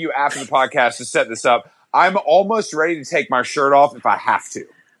contacting you after the podcast to set this up. I'm almost ready to take my shirt off if I have to.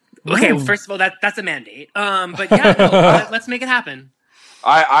 Okay, well, first of all, that's a mandate. But yeah, let's make it happen.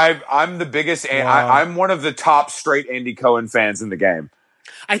 I'm the biggest. Wow. I'm one of the top straight Andy Cohen fans in the game.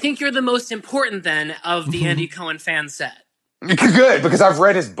 I think you're the most important then of the Andy Cohen fan set. Good, because I've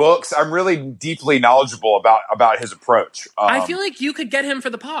read his books. I'm really deeply knowledgeable about his approach. I feel like you could get him for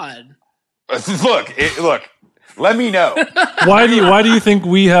the pod. Look. Let me know. Why do you think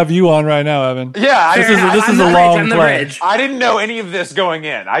we have you on right now, Evan? Yeah, this is a long play. I didn't know any of this going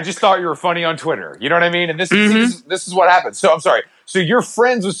in. I just thought you were funny on Twitter. You know what I mean? And this is what happens. So I'm sorry. So you're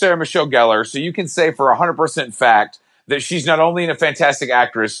friends with Sarah Michelle Gellar, so you can say for 100% fact that she's not only a fantastic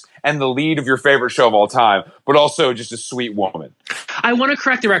actress and the lead of your favorite show of all time, but also just a sweet woman. I want to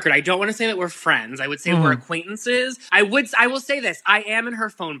correct the record. I don't want to say that we're friends. I would say we're acquaintances. I will say this. I am in her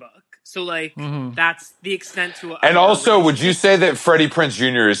phone book. So, that's the extent to... And also, would you say that Freddie Prinze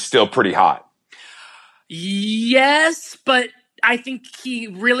Jr. is still pretty hot? Yes, but I think he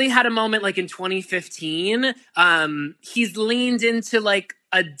really had a moment, in 2015. He's leaned into,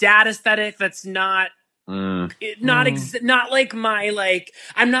 a dad aesthetic that's not... Not like my,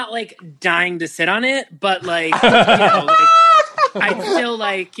 I'm not, dying to sit on it, but, I'd still,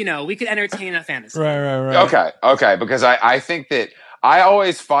 we could entertain a fantasy. Right. Okay, because I think that... I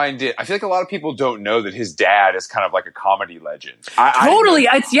always find it. I feel like a lot of people don't know that his dad is kind of like a comedy legend. Totally,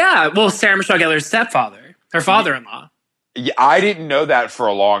 Well, Sarah Michelle Gellar's stepfather, her father-in-law. Yeah, I didn't know that for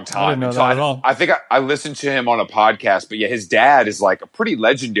a long time. I didn't know that at all. I think I listened to him on a podcast, but yeah, his dad is like a pretty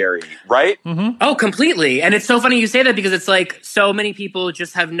legendary, right? Mm-hmm. Oh, completely. And it's so funny you say that because it's like so many people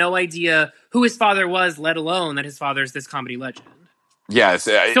just have no idea who his father was, let alone that his father is this comedy legend. Yes.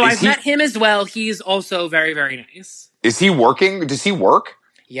 So I've met him as well. He's also very, very nice. Is he working? Does he work?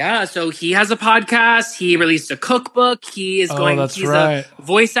 Yeah, so he has a podcast. He released a cookbook. He is he's a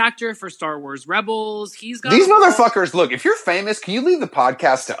voice actor for Star Wars Rebels. He's got these motherfuckers. Look, if you're famous, can you leave the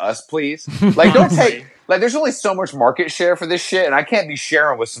podcast to us, please? Like, don't take there's only so much market share for this shit, and I can't be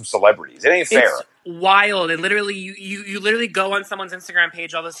sharing with some celebrities. It ain't fair. It's wild. And literally you literally go on someone's Instagram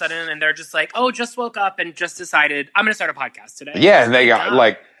page all of a sudden and they're just like, oh, just woke up and just decided I'm gonna start a podcast today. Yeah, and they got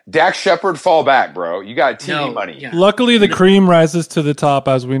like Dax Shepard, fall back, bro. You got TV money. Yeah. Luckily, the cream rises to the top,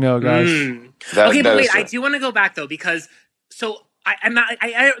 as we know, guys. Okay, but wait, I do want to go back though because I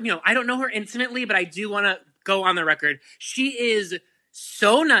don't know her intimately, but I do want to go on the record. She is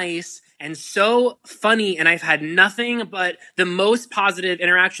so nice and so funny, and I've had nothing but the most positive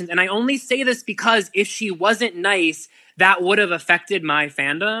interactions. And I only say this because if she wasn't nice, that would have affected my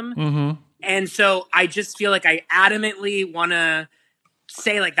fandom. Mm-hmm. And so I just feel like I adamantly want to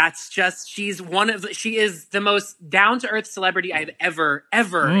say like she is the most down-to-earth celebrity I've ever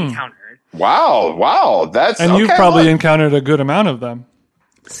encountered. Wow. And you've probably encountered a good amount of them.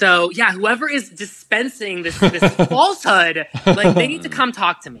 So yeah, whoever is dispensing this falsehood, like they need to come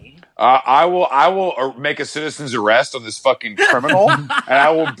talk to me. I will make a citizen's arrest on this fucking criminal, and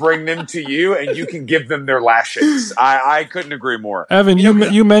I will bring them to you, and you can give them their lashings. I couldn't agree more. Evan,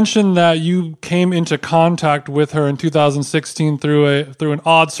 you mentioned that you came into contact with her in 2016 through an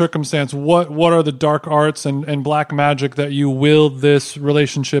odd circumstance. What are the dark arts and black magic that you willed this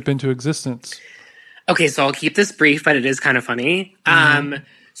relationship into existence? Okay, so I'll keep this brief, but it is kind of funny.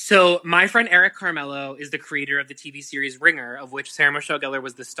 So my friend Eric Carmelo is the creator of the TV series Ringer, of which Sarah Michelle Gellar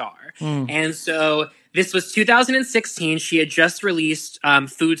was the star. And so this was 2016. She had just released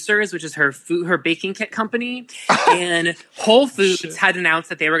Foodsters, which is her baking kit company. And Whole Foods had announced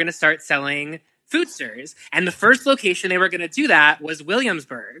that they were going to start selling Foodsters. And the first location they were going to do that was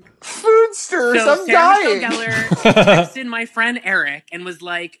Williamsburg. Foodsters, so I'm Sarah dying. Michelle Gellar texted my friend Eric and was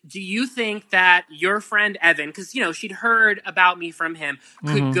like, do you think that your friend Evan, because, she'd heard about me from him,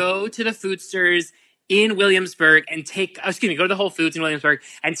 could go to the Foodsters in Williamsburg and go to the Whole Foods in Williamsburg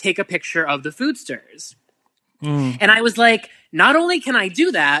and take a picture of the Foodsters? And I was like, not only can I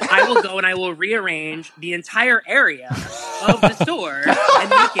do that, I will go and I will rearrange the entire area of the store and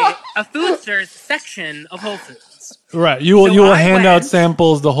make it a Foodsters section of Whole Foods. Right. You will hand out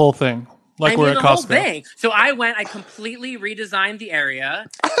samples, the whole thing, like we're at Costco. Whole thing. So I completely redesigned the area,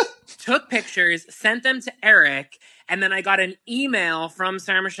 took pictures, sent them to Eric, and then I got an email from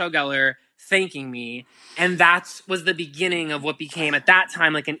Sarah Michelle Gellar thanking me. And that was the beginning of what became at that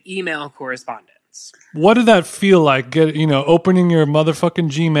time like an email correspondence. What did that feel like? Opening your motherfucking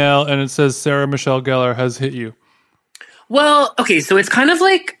Gmail and it says Sarah Michelle Gellar has hit you. Well, okay, so it's kind of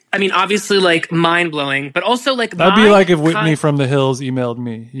like, obviously like mind blowing, but also like that'd be like if Whitney from the Hills emailed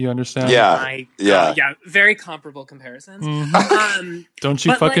me. You understand? Yeah. Very comparable comparisons. Don't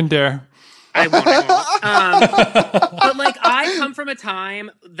you fucking dare. I won't. But like, I come from a time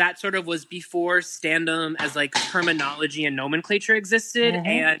that sort of was before standum as like terminology and nomenclature existed,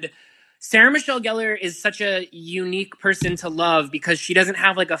 and Sarah Michelle Gellar is such a unique person to love because she doesn't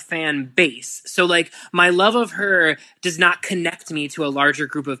have like a fan base. So like my love of her does not connect me to a larger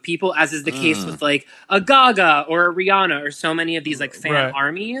group of people, as is the case with like a Gaga or a Rihanna or so many of these like fan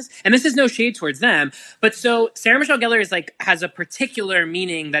armies. And this is no shade towards them, but so Sarah Michelle Gellar is like has a particular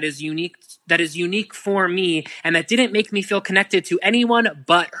meaning that is unique for me, and that didn't make me feel connected to anyone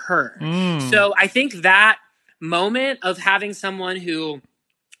but her. So I think that moment of having someone who,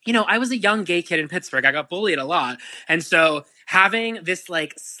 I was a young gay kid in Pittsburgh. I got bullied a lot. And so having this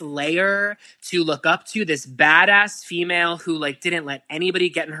like slayer to look up to, this badass female who like didn't let anybody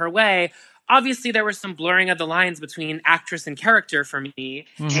get in her way. Obviously there was some blurring of the lines between actress and character for me.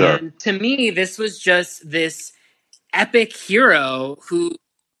 Sure. And to me, this was just this epic hero who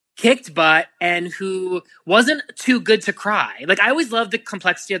kicked butt and who wasn't too good to cry. Like I always loved the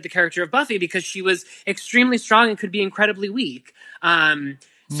complexity of the character of Buffy because she was extremely strong and could be incredibly weak.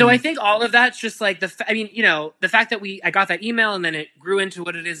 So I think all of that's just like the fact that I got that email and then it grew into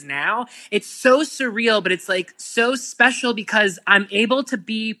what it is now. It's so surreal, but it's like so special because I'm able to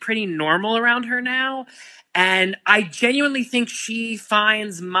be pretty normal around her now. And I genuinely think she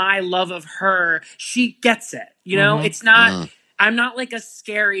finds my love of her. She gets it. It's not, I'm not like a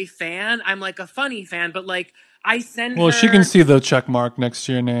scary fan. I'm like a funny fan, but like I send Well, her... she can see the check mark next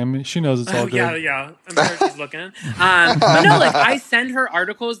to your name. She knows it's all good. Yeah. I'm sure she's looking. But no, like I send her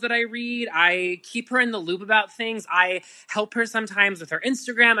articles that I read. I keep her in the loop about things. I help her sometimes with her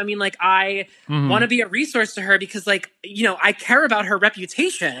Instagram. I mean, like I want to be a resource to her because, like, you know, I care about her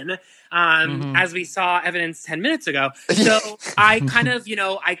reputation. As we saw evidence 10 minutes ago. So I kind of, you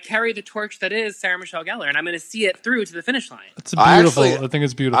know, I carry the torch that is Sarah Michelle Gellar, and I'm going to see it through to the finish line. It's beautiful. I think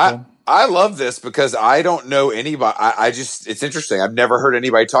it's beautiful. I love this because I don't know anybody. I just, it's interesting. I've never heard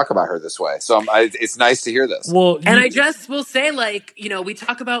anybody talk about her this way. So it's nice to hear this. Well, and I just will say, like, you know, we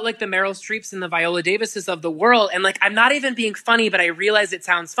talk about like the Meryl Streeps and the Viola Davises of the world. And like, I'm not even being funny, but I realize it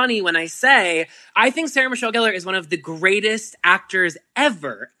sounds funny when I say, I think Sarah Michelle Gellar is one of the greatest actors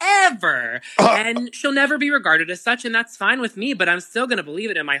ever. And she'll never be regarded as such. And that's fine with me, but I'm still going to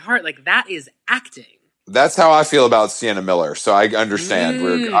believe it in my heart. Like, that is acting. That's how I feel about Sienna Miller. So I understand.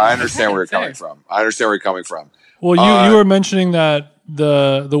 I understand where you're coming from. I understand where you're coming from. Well, you were mentioning that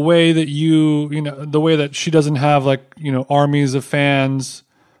the way that you know, the way that she doesn't have like, you know, armies of fans,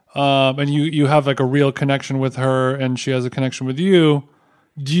 and you have like a real connection with her, and she has a connection with you.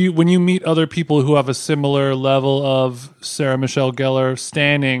 When you meet other people who have a similar level of Sarah Michelle Gellar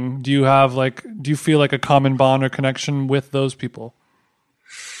standing, do you feel like a common bond or connection with those people?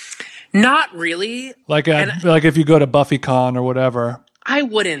 Not really. Like if you go to BuffyCon or whatever. I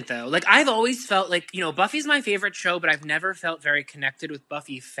wouldn't, though. Like, I've always felt like, you know, Buffy's my favorite show, but I've never felt very connected with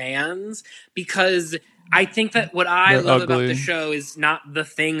Buffy fans because I think that what I love about the show is not the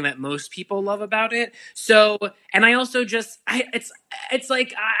thing that most people love about it. So, and I also just, it's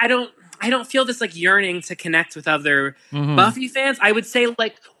like, I don't feel this like yearning to connect with other Buffy fans. I would say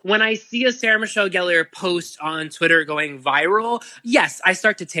like when I see a Sarah Michelle Gellar post on Twitter going viral, yes, I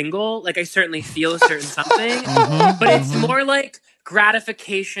start to tingle. Like I certainly feel a certain something, but it's more like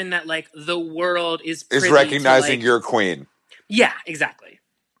gratification that like the world is recognizing to, like, your queen. Yeah, exactly.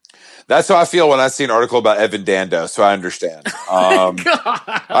 That's how I feel when I see an article about Evan Dando, so I understand.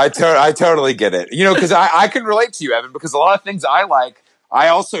 I totally get it. You know, because I can relate to you, Evan, because a lot of things I like, I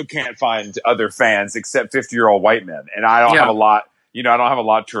also can't find other fans except 50-year-old white men. And I don't have a lot, you know, I don't have a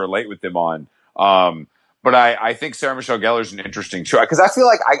lot to relate with them on. But I think Sarah Michelle Gellar is an interesting show because I feel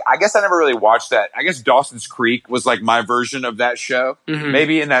like I guess I never really watched that. I guess Dawson's Creek was like my version of that show,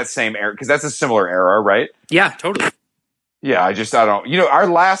 maybe in that same era because that's a similar era, right? Yeah, totally. Yeah, I don't. You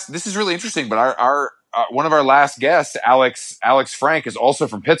know, this is really interesting, but our one of our last guests, Alex Frank, is also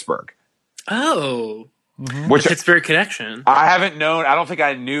from Pittsburgh. Oh, which Pittsburgh connection. I haven't known. I don't think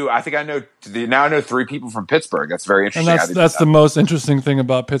I knew. I think I know now. I know 3 people from Pittsburgh. That's very interesting. And that's the most interesting thing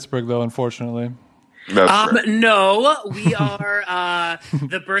about Pittsburgh, though. Unfortunately. No, we are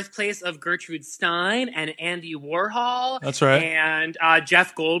the birthplace of Gertrude Stein and Andy Warhol. That's right. And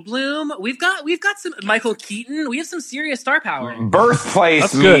Jeff Goldblum. We've got some Michael Keaton. We have some serious star power. Birthplace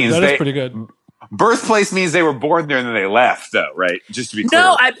That's means good. That is pretty good. Birthplace means they were born there and then they left, though, right? Just to be clear.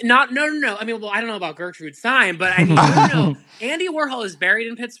 No. I mean, well, I don't know about Gertrude Stein, but I mean, no. Andy Warhol is buried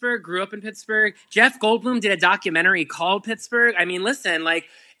in Pittsburgh, grew up in Pittsburgh. Jeff Goldblum did a documentary called Pittsburgh. I mean, listen, like.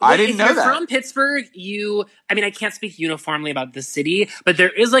 I didn't know that. If you're from Pittsburgh, I mean, I can't speak uniformly about the city, but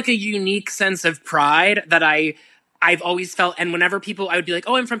there is like a unique sense of pride that I've always felt. And whenever I would be like,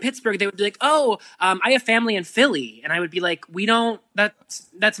 oh, I'm from Pittsburgh, they would be like, oh, I have family in Philly. And I would be like,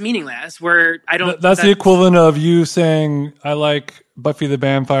 that's meaninless. That's the equivalent of you saying, I like Buffy the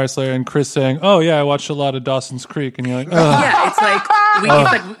Vampire Slayer, and Chris saying, oh yeah, I watched a lot of Dawson's Creek. And you're like, oh. Yeah, it's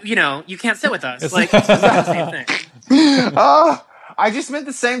like, you know, you can't sit with us. It's like the same thing. I just meant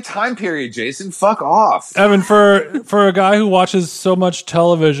the same time period, Jason. Fuck off. Evan, for a guy who watches so much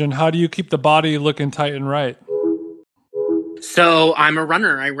television, how do you keep the body looking tight and right? So I'm a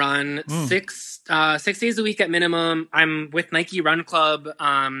runner. I run 6 days a week at minimum. I'm with Nike Run Club.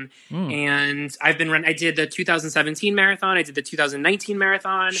 And I've been I did the 2017 marathon. I did the 2019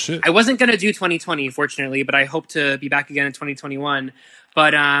 marathon. Shit. I wasn't going to do 2020, fortunately, but I hope to be back again in 2021.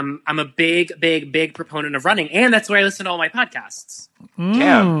 But I'm a big proponent of running, and that's where I listen to all my podcasts.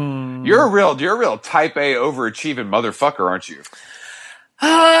 Cam, you're a real type A overachieving motherfucker, aren't you?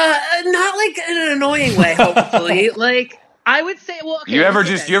 Not like in an annoying way, hopefully. Like I would say, well, okay, you ever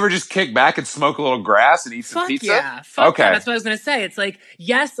just kick back and smoke a little grass and eat some pizza? Yeah, okay, yeah, that's what I was gonna say. It's like,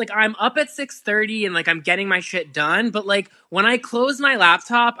 yes, like I'm up at 6:30 and like I'm getting my shit done, but like when I close my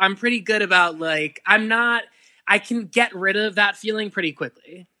laptop, I'm pretty good about like I can get rid of that feeling pretty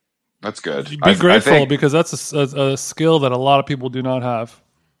quickly. That's good. Be grateful because that's a skill that a lot of people do not have.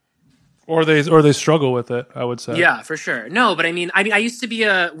 Or they struggle with it, I would say. Yeah, for sure. No, but I mean, I used to be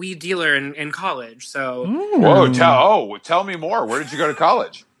a weed dealer in college, so. Whoa! Tell me more. Where did you go to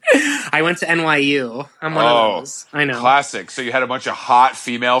college? I went to NYU. I'm one of those. I know. Classic. So you had a bunch of hot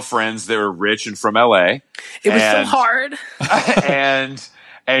female friends that were rich and from LA. It was so hard.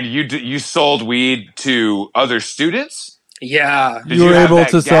 and you sold weed to other students? Yeah. You were able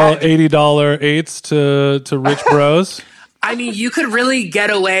to sell $80 eights to rich bros? I mean, you could really get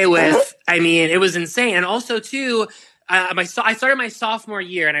away with, I mean, it was insane. And also, too, I started my sophomore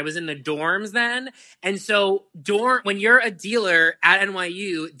year, and I was in the dorms then. And so when you're a dealer at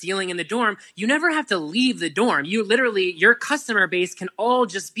NYU dealing in the dorm, you never have to leave the dorm. You literally, your customer base can all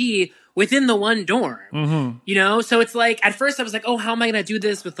just be within the one dorm, you know? So it's like, at first I was like, oh, how am I going to do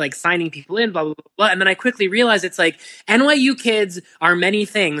this with like signing people in, blah, blah, blah. And then I quickly realized it's like NYU kids are many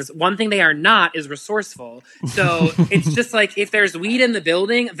things. One thing they are not is resourceful. So it's just like, if there's weed in the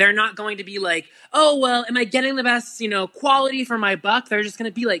building, they're not going to be like, oh, well, am I getting the best, you know, quality for my buck? They're just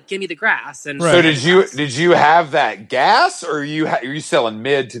going to be like, give me the grass. And so did you have that gas, or are you selling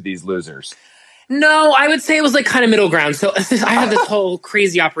mid to these losers? No, I would say it was like kind of middle ground. So I had this whole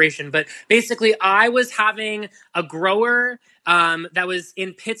crazy operation, but basically I was having a grower that was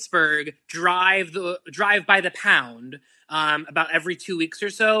in Pittsburgh drive by the pound about every 2 weeks or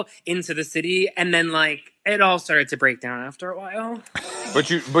so into the city, and then like it all started to break down after a while.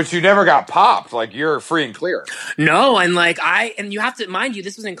 But you never got popped. Like, you're free and clear. No, and like and you have to mind you,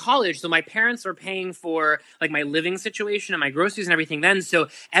 this was in college, so my parents were paying for like my living situation and my groceries and everything then. So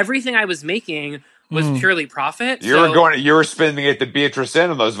everything I was making was purely profit. You were spending it at the Beatrice Inn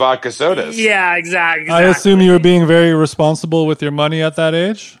on those vodka sodas. Yeah, exactly. I assume you were being very responsible with your money at that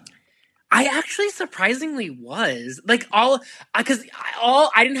age. I actually surprisingly was like I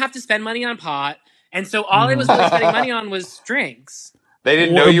didn't have to spend money on pot, and so all I was really spending money on was drinks. They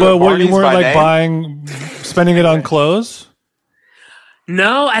didn't know you. But you weren't like name? spending it on clothes.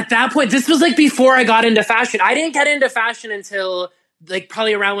 No, at that point, this was like before I got into fashion. I didn't get into fashion until like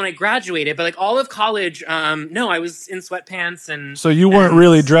probably around when I graduated. But like all of college, no, I was in sweatpants and. So you weren't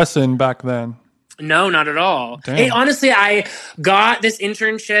really dressing back then. No, not at all. Hey, honestly, I got this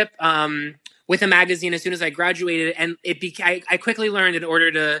internship with a magazine as soon as I graduated, and I quickly learned in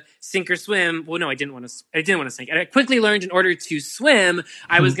order to sink or swim. Well, no, I didn't want to sink. I quickly learned in order to swim,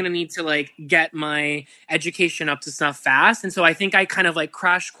 I was going to need to like get my education up to snuff fast, and so I think I kind of like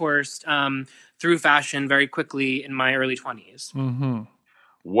crash coursed through fashion very quickly in my early 20s. Mm-hmm.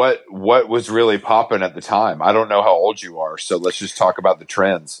 What was really popping at the time? I don't know how old you are, so let's just talk about the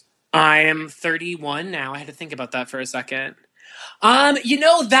trends. I am 31 now. I had to think about that for a second. You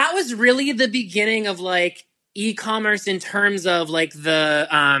know, that was really the beginning of like e-commerce in terms of like the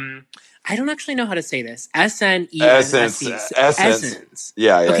I don't actually know how to say this. Essence.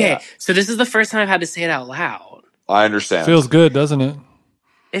 Yeah. Okay, so this is the first time I've had to say it out loud. I understand. Feels good, doesn't it?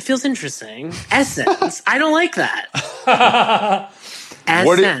 It feels interesting. Essence. I don't like that.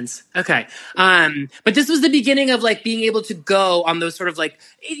 Essence. Okay. But this was the beginning of like being able to go on those sort of like,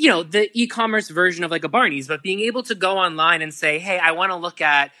 you know, the e-commerce version of like a Barney's, but being able to go online and say, hey, I want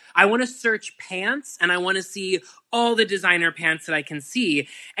to search pants and I want to see all the designer pants that I can see.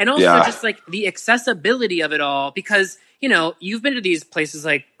 And also just like the accessibility of it all, because, you know, you've been to these places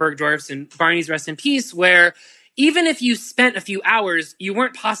like Bergdorf's and Barney's, rest in peace, where even if you spent a few hours, you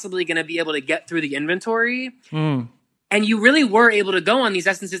weren't possibly going to be able to get through the inventory. And you really were able to go on these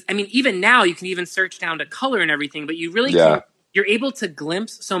essences. I mean, even now you can even search down to color and everything, but you really you're able to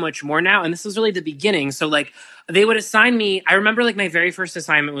glimpse so much more now. And this was really the beginning. So like they would assign me, I remember like my very first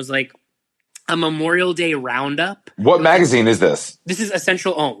assignment was like a Memorial Day roundup. What magazine is this? This is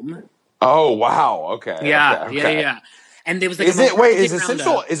Essential Ohm. Oh, wow. Okay. Yeah. And there was like is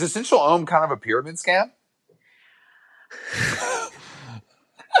Essential Ohm kind of a pyramid scam?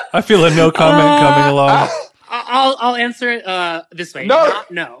 I feel a no comment coming along. I'll answer it this way.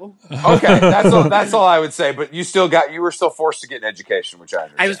 No. Okay, that's all I would say. But you were still forced to get an education, which I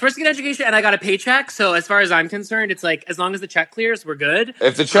understand. I was forced to get an education, and I got a paycheck. So as far as I'm concerned, it's like as long as the check clears, we're good.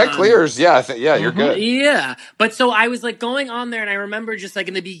 If the check clears, you're good. Yeah, but so I was like going on there, and I remember just like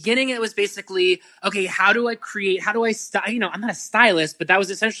in the beginning, it was basically okay. How do I style? You know, I'm not a stylist, but that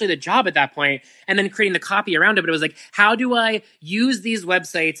was essentially the job at that point. And then creating the copy around it. But it was like, how do I use these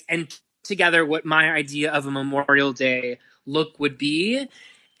websites and together what my idea of a Memorial Day look would be.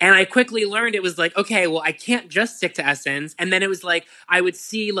 And I quickly learned it was like, okay, well, I can't just stick to Essence. And then it was like, I would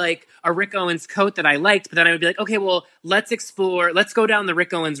see like a Rick Owens coat that I liked, but then I would be like, okay, well, let's go down the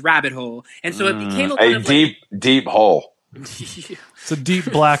Rick Owens rabbit hole. And so it became a deep hole. It's a deep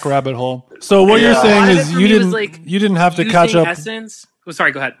black rabbit hole. So what you're saying is you didn't have to catch up. Essence. Oh,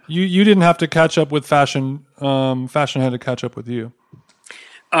 sorry, go ahead. You didn't have to catch up with fashion. Fashion had to catch up with you.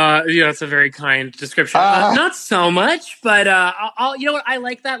 Yeah, that's a very kind description. Not so much, but I'll. You know what? I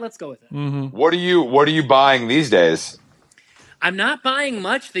like that. Let's go with it. Mm-hmm. What are you buying these days? I'm not buying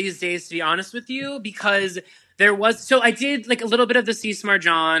much these days, to be honest with you, because there was. So I did like a little bit of the C Smart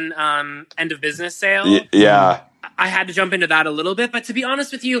John end of business sale. Yeah. I had to jump into that a little bit, but to be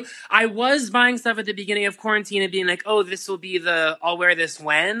honest with you, I was buying stuff at the beginning of quarantine and being like, "Oh, this will be I'll wear this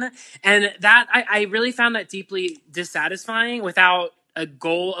when," and that I really found that deeply dissatisfying without a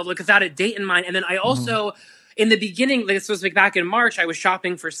goal of without a date in mind. And then I also, in the beginning, this was like back in March, I was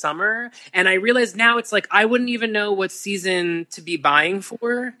shopping for summer, and I realized now it's like I wouldn't even know what season to be buying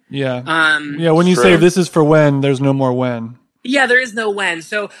for. Yeah, yeah. When you say this is for when, there's no more when. Yeah, there is no when.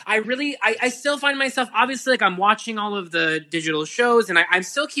 So I still find myself, obviously, like I'm watching all of the digital shows and I'm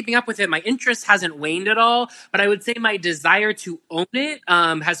still keeping up with it. My interest hasn't waned at all, but I would say my desire to own it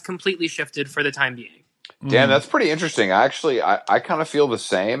has completely shifted for the time being. Dan, that's pretty interesting. I kind of feel the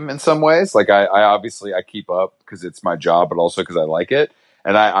same in some ways. Like I obviously I keep up because it's my job, but also because I like it.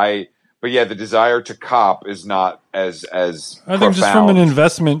 And but yeah, the desire to cop is not as I think profound. Just from an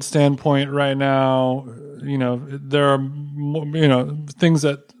investment standpoint right now, there are things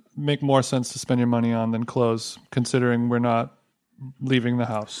that make more sense to spend your money on than clothes, considering we're not leaving the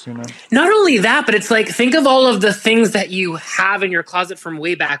house, Not only that, but it's like, think of all of the things that you have in your closet from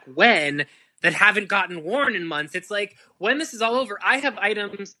way back when that haven't gotten worn in months. It's like, when this is all over, I have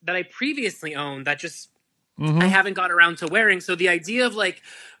items that I previously owned that just I haven't got around to wearing. So the idea of like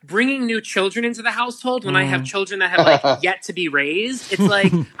bringing new children into the household when I have children that have like yet to be raised, it's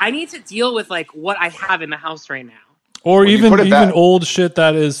like I need to deal with like what I have in the house right now. Or even old shit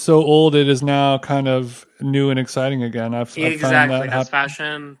that is so old it is now kind of new and exciting again. I've found that's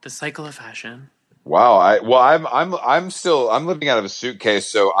fashion, the cycle of fashion. Wow. I'm living out of a suitcase,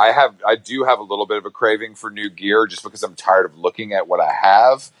 so I do have a little bit of a craving for new gear just because I'm tired of looking at what I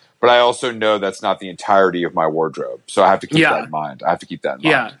have. But I also know that's not the entirety of my wardrobe, so I have to keep that in mind.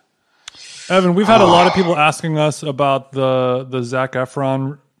 Yeah. Evan, we've had a lot of people asking us about the Zac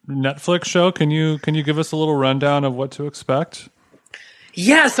Efron Netflix show. Can you give us a little rundown of what to expect?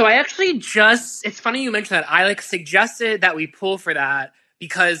 Yeah, so I actually it's funny you mentioned that. I suggested that we pull for that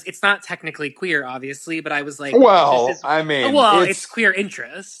because it's not technically queer, obviously, but I was like, it's queer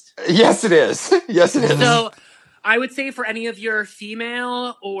interest. Yes, it is. Yes, it is. So I would say for any of your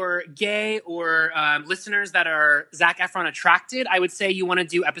female or gay or listeners that are Zac Efron attracted, I would say you want to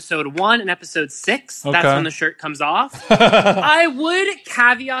do episode 1 and episode 6. Okay. That's when the shirt comes off. I would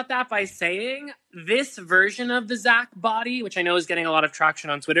caveat that by saying this version of the Zac body, which I know is getting a lot of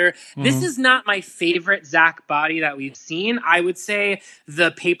traction on Twitter, this is not my favorite Zac body that we've seen. I would say the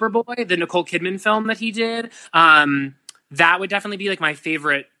Paperboy, the Nicole Kidman film that he did, that would definitely be like my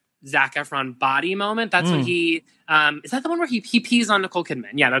favorite Zac Efron body moment. That's when he is that the one where he pees on Nicole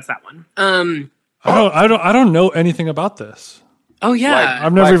Kidman? Yeah, that's that one. I don't know anything about this. Oh yeah,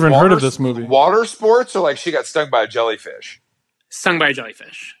 I've never even heard of this movie. Water sports, or like she got stung by a jellyfish? Stung by a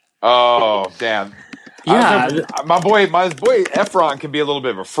jellyfish. Oh damn. Yeah, my boy Efron can be a little bit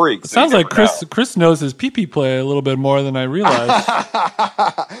of a freak. So sounds like Chris knows his pee-pee play a little bit more than I realized.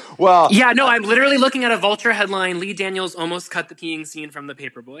 Well, yeah, no, I'm literally looking at a Vulture headline. Lee Daniels almost cut the peeing scene from the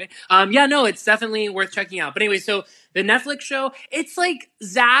Paperboy. Yeah, no, it's definitely worth checking out. But anyway, so the Netflix show, it's like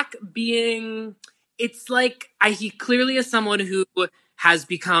Zac being, it's like he clearly is someone who has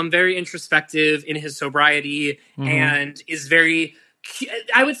become very introspective in his sobriety and is very.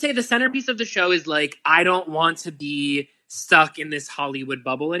 I would say the centerpiece of the show is like, I don't want to be stuck in this Hollywood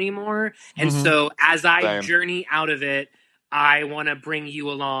bubble anymore. And so as I journey out of it, I want to bring you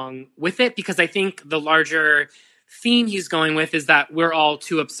along with it, because I think the larger theme he's going with is that we're all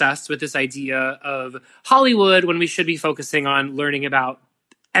too obsessed with this idea of Hollywood when we should be focusing on learning about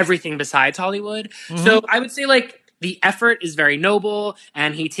everything besides Hollywood. So I would say like the effort is very noble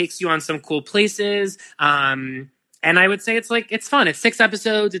and he takes you on some cool places. And I would say it's fun. It's 6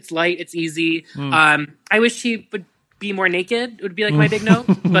 episodes. It's light. It's easy. I wish he would be more naked. It would be like my big note.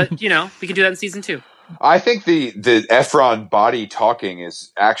 But, we can do that in season 2. I think the Efron body talking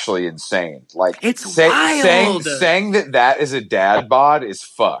is actually insane. Like, it's wild. Saying that is a dad bod is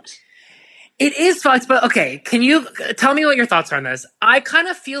fucked. It is fucked. But okay, can you tell me what your thoughts are on this? I kind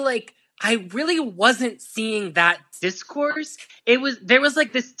of feel like I really wasn't seeing that discourse. There was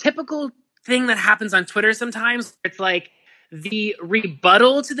like this typical thing that happens on Twitter sometimes. It's like the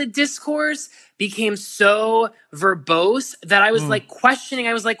rebuttal to the discourse became so verbose that I was like questioning.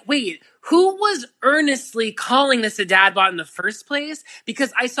 I was like, wait, who was earnestly calling this a dad bod in the first place?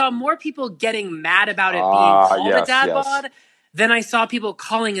 Because I saw more people getting mad about it being called a dad bod then I saw people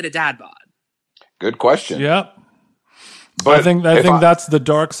calling it a dad bod. Good question. Yep. But I think that's the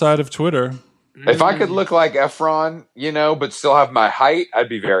dark side of Twitter. If I could look like Efron, but still have my height, I'd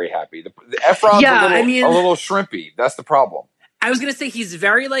be very happy. The Efron's a little shrimpy. That's the problem. I was going to say he's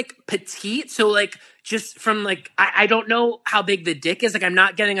very like petite. So like just from like, I don't know how big the dick is. Like I'm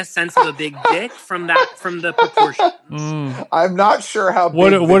not getting a sense of a big dick from the proportions. I'm not sure how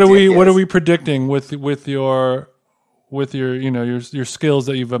big What are we predicting with your your skills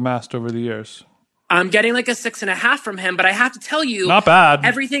that you've amassed over the years? I'm getting like a 6.5 from him, but I have to tell you, not bad.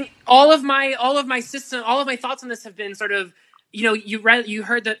 Everything, all of my thoughts on this have been sort of, you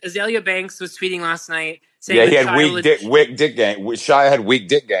heard that Azalea Banks was tweeting last night saying he had weak dick game. Shia had weak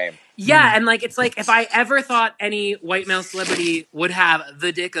dick game. Yeah, and like it's like if I ever thought any white male celebrity would have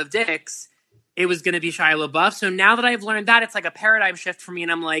the dick of dicks, it was going to be Shia LaBeouf. So now that I've learned that, it's like a paradigm shift for me,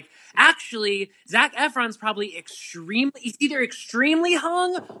 and I'm like, actually, Zac Efron's probably he's either extremely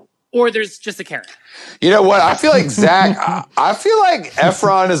hung or there's just a carrot. You know what? I feel like I feel like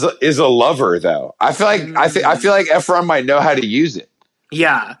Efron is a lover, though. I feel like I feel like Efron might know how to use it.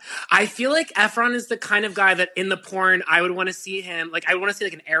 Yeah, I feel like Efron is the kind of guy that in the porn I would want to see him. Like I want to see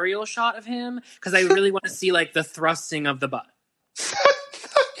like an aerial shot of him because I really want to see like the thrusting of the butt.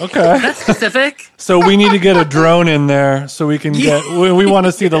 Okay, that's specific. So we need to get a drone in there so we can get. We want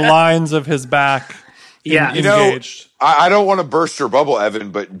to see the lines of his back. Yeah, engaged. I don't want to burst your bubble, Evan,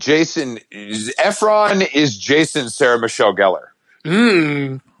 but Efron is Jason Sarah Michelle Gellar.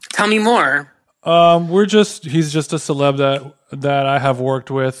 Tell me more. He's just a celeb that I have worked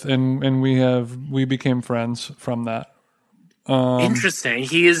with, and we became friends from that. Interesting.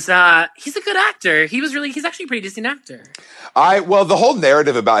 He's a good actor. He's actually a pretty decent actor. The whole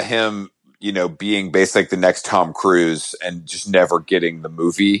narrative about him, being basically like the next Tom Cruise and just never getting the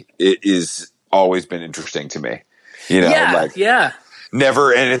movie, it is always been interesting to me.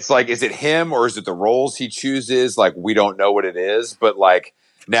 Never, and it's like, is it him or is it the roles he chooses? Like, we don't know what it is, but like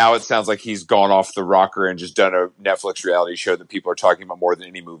now it sounds like he's gone off the rocker and just done a Netflix reality show that people are talking about more than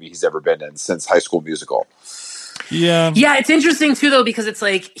any movie he's ever been in since High School Musical. Yeah. Yeah, it's interesting too though, because it's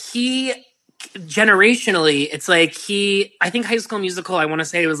like generationally, it's like I think High School Musical, I want to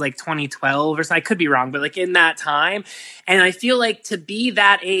say it was like 2012 or so. I could be wrong, but like in that time. And I feel like to be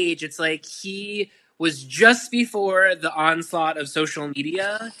that age, it's like he was just before the onslaught of social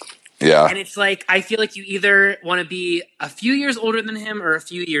media. Yeah. And it's like, I feel like you either want to be a few years older than him or a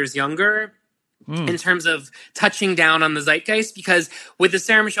few years younger in terms of touching down on the zeitgeist. Because with the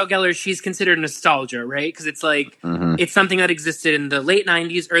Sarah Michelle Gellar, she's considered nostalgia, right? Because it's like, it's something that existed in the late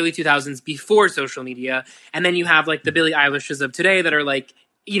 90s, early 2000s before social media. And then you have like the Billie Eilishes of today that are like,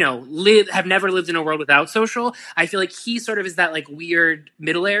 have never lived in a world without social. I feel like he sort of is that like weird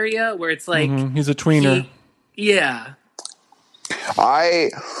middle area where it's like he's a tweener. Yeah.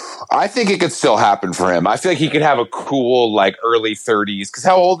 I think it could still happen for him. I feel like he could have a cool like early 30s. Because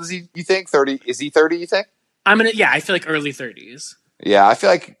how old is he? You think 30? Is he 30? You think? I feel like early 30s. Yeah, I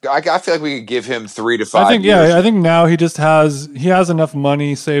feel like we could give him 3 to 5 years. Yeah, I think now he has enough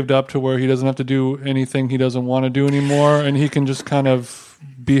money saved up to where he doesn't have to do anything he doesn't want to do anymore, and he can just kind of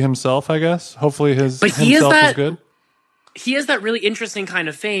be himself, I guess. Hopefully himself is good. He has that really interesting kind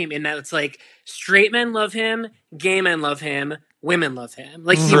of fame in that it's like straight men love him, gay men love him, women love him.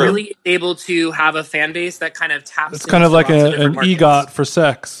 Like he really is able to have a fan base that kind of taps. It's kind of like an EGOT for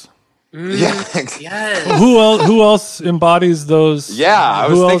sex. Yeah. Yes. Who else embodies those? Yeah.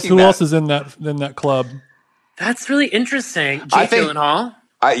 Who else is in that club? That's really interesting. Jake Gyllenhaal.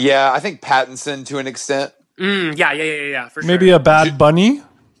 I think Pattinson to an extent. Yeah. For sure. Maybe a Bad Bunny.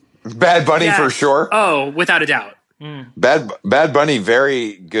 Bad Bunny for sure. Oh, without a doubt. Bad Bunny,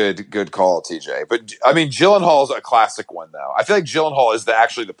 very good call, TJ. But I mean, Gyllenhaal's a classic one, though. I feel like Gyllenhaal is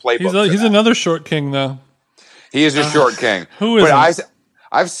actually the playbook. He's another short king, though. He is a short king. Who is? But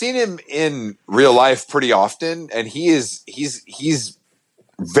I've seen him in real life pretty often, and he's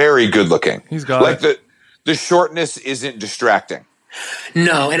very good looking. He's got like the shortness isn't distracting.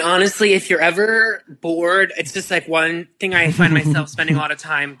 No, and honestly, if you're ever bored, it's just like one thing I find myself spending a lot of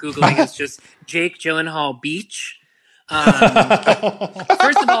time Googling is just Jake Gyllenhaal beach.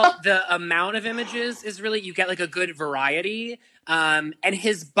 First of all, the amount of images is really, you get like a good variety. And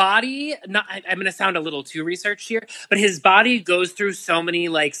his body, I'm going to sound a little too researched here, but his body goes through so many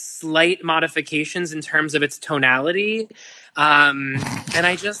like slight modifications in terms of its tonality. And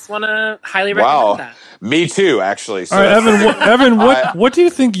I just want to highly recommend that. Me too, actually. So all right, Evan, what do you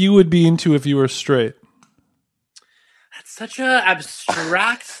think you would be into if you were straight? That's such a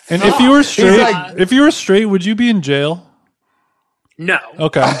abstract And thought. if you were straight, would you be in jail? No.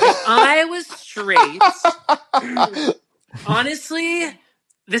 Okay. If I was straight, Honestly,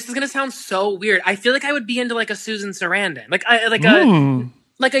 this is gonna sound so weird. I feel like I would be into like a Susan Sarandon,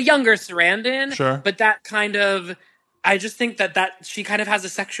 like a younger Sarandon. Sure. But that kind of, I just think that she kind of has a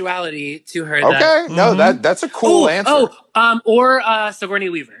sexuality to her. Okay, no, that's a cool answer. Or Sigourney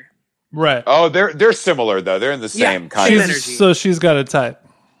Weaver. Right. Oh, they're similar though. They're in the same kind of energy. So she's got a type.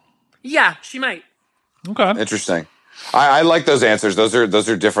 Yeah, she might. Okay. Interesting. I like those answers. Those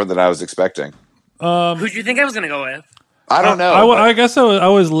are different than I was expecting. Who do you think I was gonna go with? I don't know. I guess I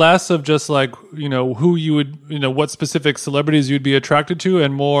was less of just like, who you would, what specific celebrities you'd be attracted to,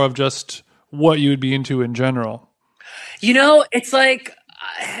 and more of just what you would be into in general. It's like,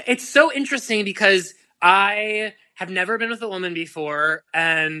 it's so interesting because I have never been with a woman before,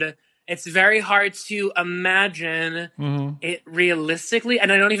 and it's very hard to imagine it realistically.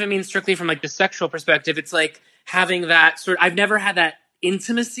 And I don't even mean strictly from like the sexual perspective. It's like having that I've never had that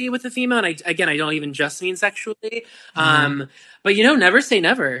intimacy with a female. And I don't even just mean sexually. But never say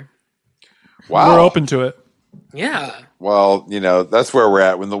never. Wow. We're open to it. Yeah. Well, that's where we're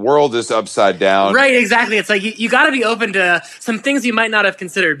at. When the world is upside down. Right, exactly. It's like you got to be open to some things you might not have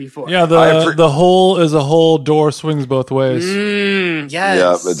considered before. Yeah, the hole is a hole, door swings both ways. Yes.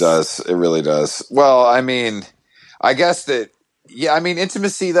 Yeah, it does. It really does. Well, I mean, I guess that,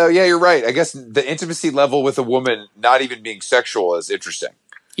 intimacy, though, yeah, you're right. I guess the intimacy level with a woman not even being sexual is interesting.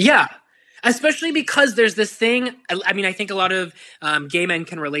 Yeah. Especially because there's this thing, I think a lot of gay men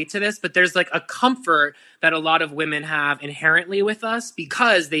can relate to this, but there's like a comfort that a lot of women have inherently with us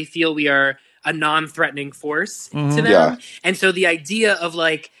because they feel we are a non-threatening force to them. Yeah. And so the idea of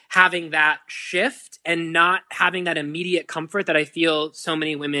like having that shift and not having that immediate comfort that I feel so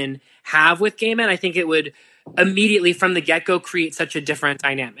many women have with gay men, I think it would immediately from the get-go create such a different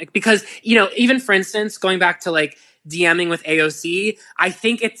dynamic. Because, even for instance, going back to like DMing with AOC, I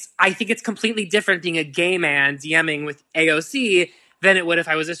think it's completely different being a gay man DMing with AOC than it would if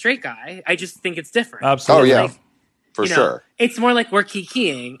I was a straight guy. I just think it's different. Absolutely. Oh yeah, for sure. It's more like we're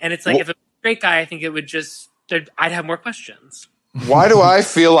kikiing, and it's like if a straight guy, I think it would I'd have more questions. Why do I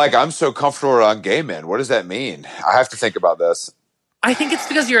feel like I'm so comfortable around gay men? What does that mean? I have to think about this. I think it's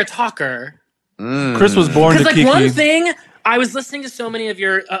because you're a talker. Chris was born to kiki. One thing, I was listening to so many of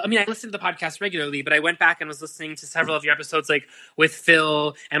your, I listen to the podcast regularly, but I went back and was listening to several of your episodes, like with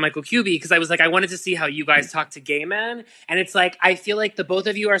Phil and Michael Cubey, because I was like, I wanted to see how you guys talk to gay men. And it's like, I feel like the both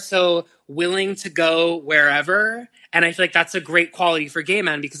of you are so willing to go wherever. And I feel like that's a great quality for gay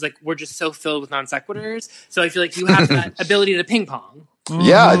men because like we're just so filled with non sequiturs. So I feel like you have that ability to ping pong.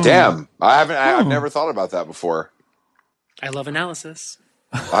 Yeah, damn. I've never thought about that before. I love analysis.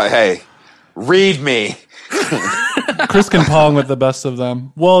 Hey. Read me. Chris can pong with the best of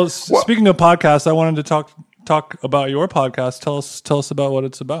them. Well, speaking of podcasts, I wanted to talk about your podcast. Tell us about what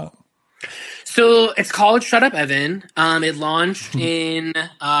it's about. So it's called Shut Up, Evan. It launched in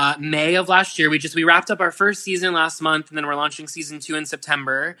May of last year. We wrapped up our first season last month, and then we're launching season 2 in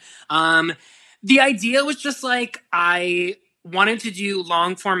September. The idea was just like I wanted to do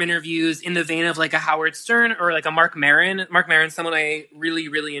long form interviews in the vein of like a Howard Stern or like a Marc Maron. Marc Maron's someone I really,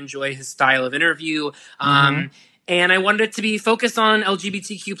 really enjoy his style of interview. And I wanted it to be focused on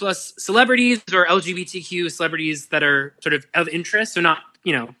LGBTQ plus celebrities or LGBTQ celebrities that are sort of interest. So not,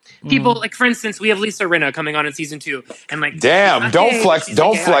 people like, for instance, we have Lisa Rinna coming on in season 2 and like, damn, don't flex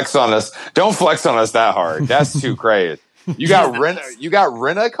on us. Don't flex on us that hard. That's too crazy. You got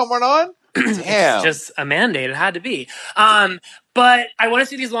Rinna coming on? Damn. It's just a mandate. It had to be. But I wanted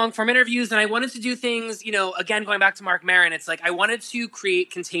to do these long form interviews and I wanted to do things, again, going back to Marc Maron, it's like I wanted to create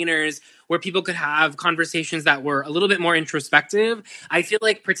containers where people could have conversations that were a little bit more introspective. I feel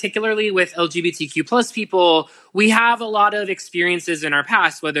like particularly with LGBTQ plus people, we have a lot of experiences in our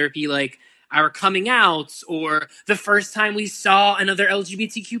past, whether it be like our coming outs or the first time we saw another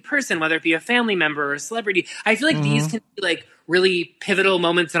LGBTQ person, whether it be a family member or a celebrity. I feel like these can be like really pivotal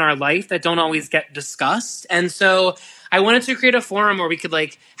moments in our life that don't always get discussed. And so I wanted to create a forum where we could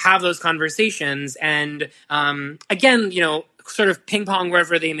like have those conversations and again, sort of ping pong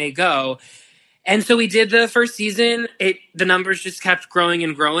wherever they may go. And so we did the first season. The numbers just kept growing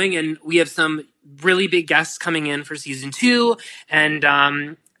and growing, and we have some really big guests coming in for season 2. And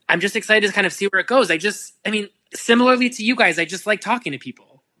I'm just excited to kind of see where it goes. Similarly to you guys, I just like talking to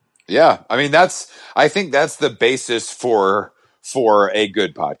people. Yeah. I think that's the basis for a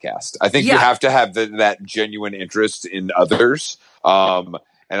good podcast. I think you have to have that genuine interest in others.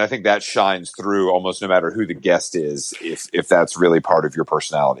 And I think that shines through almost no matter who the guest is, if that's really part of your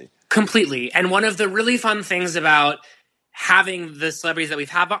personality. Completely. And one of the really fun things about having the celebrities that we've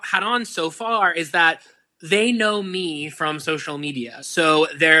had on so far is that they know me from social media. So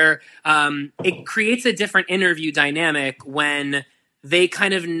it creates a different interview dynamic when they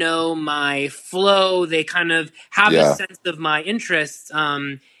kind of know my flow. They kind of have a sense of my interests.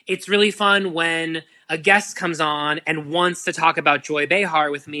 It's really fun when a guest comes on and wants to talk about Joy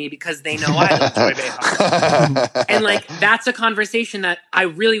Behar with me because they know I love Joy Behar. And like, that's a conversation that I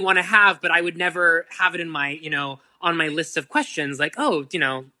really want to have, but I would never have it in my, on my list of questions. Like, oh,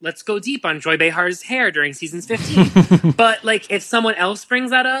 let's go deep on Joy Behar's hair during seasons 15. But like, if someone else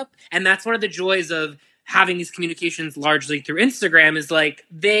brings that up, and that's one of the joys of having these communications largely through Instagram, is like,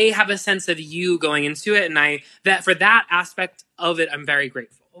 they have a sense of you going into it. And for that aspect of it, I'm very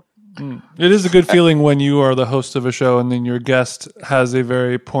grateful. It is a good feeling when you are the host of a show and then your guest has a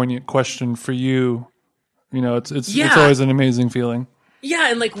very poignant question for you. It's always an amazing feeling.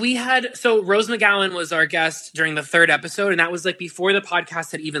 Yeah, and like so Rose McGowan was our guest during the 3rd episode, and that was like before the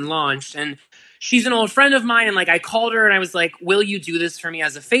podcast had even launched. And she's an old friend of mine, and like I called her and I was like, will you do this for me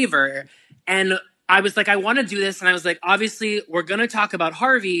as a favor? And I was like, I want to do this. And I was like, obviously we're going to talk about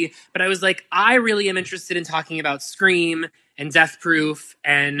Harvey, but I was like, I really am interested in talking about Scream and Death Proof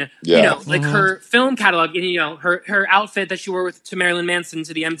and, her film catalog and, her outfit that she wore to Marilyn Manson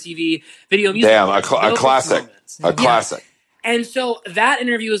to the MTV Video Music. Damn, a classic. A classic. And so that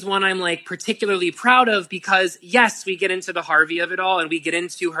interview is one I'm like particularly proud of because yes, we get into the Harvey of it all and we get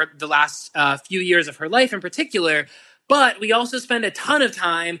into the last few years of her life in particular, but we also spend a ton of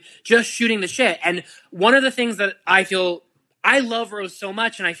time just shooting the shit. And one of the things that I love Rose so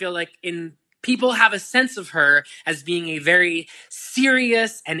much, and I feel like people have a sense of her as being a very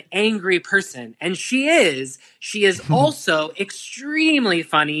serious and angry person. And she is also extremely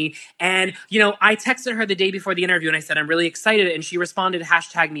funny. And, I texted her the day before the interview and I said, I'm really excited. And she responded,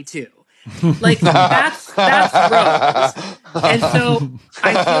 #me too. Like that's Rose. And so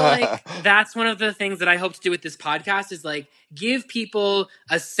I feel like that's one of the things that I hope to do with this podcast is like give people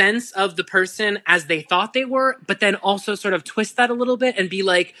a sense of the person as they thought they were, but then also sort of twist that a little bit and be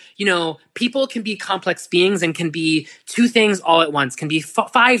like, people can be complex beings and can be 2 things all at once, can be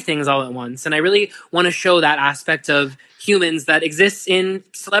 5 things all at once. And I really want to show that aspect of humans that exists in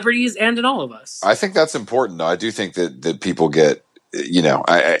celebrities and in all of us. I think that's important though. I do think that people get,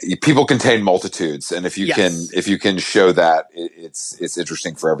 people contain multitudes, and if you can show that, it's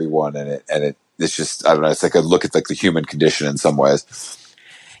interesting for everyone, and it's just, I don't know, it's like a look at like the human condition in some ways.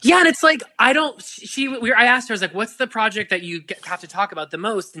 Yeah, and it's like I asked her, I was like, "What's the project that you have to talk about the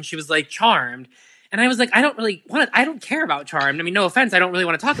most?" And she was like, "Charmed." And I was like, I don't care about Charmed. I mean, no offense, I don't really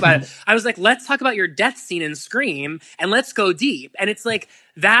want to talk about it. I was like, let's talk about your death scene in Scream and let's go deep. And it's like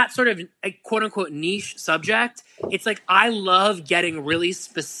that sort of quote unquote niche subject. It's like, I love getting really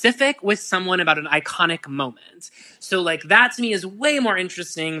specific with someone about an iconic moment. So like that to me is way more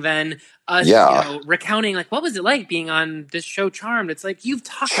interesting than us, recounting like, what was it like being on this show Charmed? It's like, you've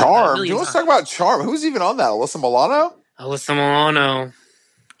talked about it. Let's talk about Charmed. Who's even on that? Alyssa Milano? Alyssa Milano.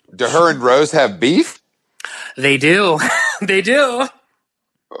 Do her and Rose have beef? They do. They do.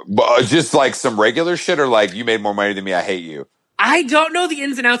 But just like some regular shit, or like, you made more money than me, I hate you? I don't know the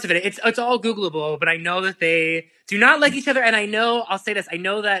ins and outs of it. It's all Googleable, but I know that they do not like each other. And I'll say this, I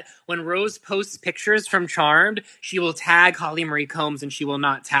know that when Rose posts pictures from Charmed, she will tag Holly Marie Combs and she will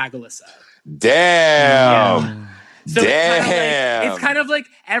not tag Alyssa. Damn. Yeah. So damn. It's kind of like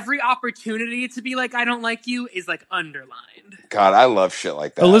every opportunity to be like, I don't like you is like underlined. God, I love shit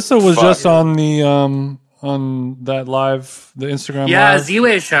like that. Alyssa was just on the on that live, the Instagram live.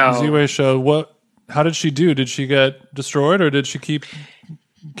 Z-Way show. Z-Way show. How did she do? Did she get destroyed or did she keep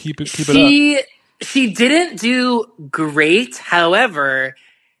it up? She didn't do great. However,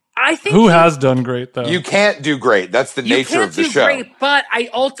 I think who has done great though? You can't do great. That's the nature of the show. Great, but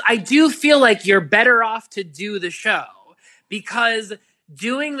I do feel like you're better off to do the show because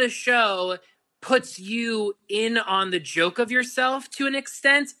doing the show puts you in on the joke of yourself to an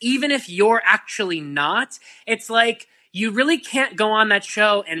extent, even if you're actually not. It's like you really can't go on that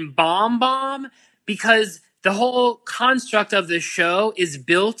show and bomb because the whole construct of the show is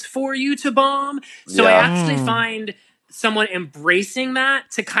built for you to bomb. So I actually find someone embracing that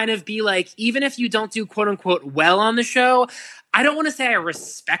to kind of be like, even if you don't do quote unquote well on the show, I don't want to say I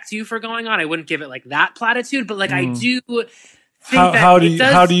respect you for going on. I wouldn't give it like that platitude, but like I do think how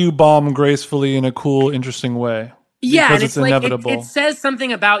do you bomb gracefully in a cool, interesting way? Yeah, because and it's inevitable. It says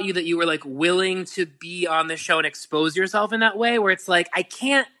something about you that you were like willing to be on the show and expose yourself in that way where it's like, I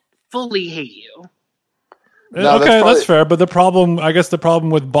can't fully hate you. No, that's fair. But the problem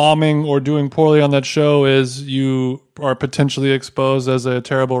with bombing or doing poorly on that show is you are potentially exposed as a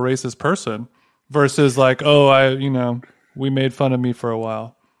terrible racist person versus like, we made fun of me for a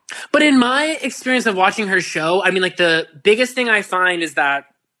while. But in my experience of watching her show, I mean, like the biggest thing I find is that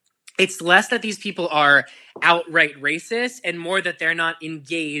it's less that these people are outright racist and more that they're not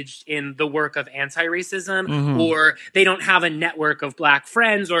engaged in the work of anti-racism or they don't have a network of Black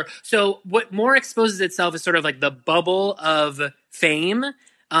friends. Or so what more exposes itself is sort of like the bubble of fame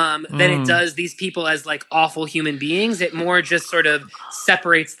than it does these people as like awful human beings. It more just sort of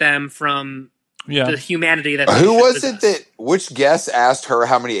separates them from the humanity that who was it that which guest asked her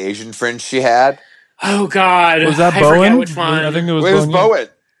how many Asian friends she had? Oh God, was that I Bowen? forget which one. I think it was Bowen.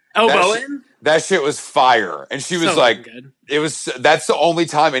 Oh, Bowen. That shit was fire, and she was like, good. "It was." That's the only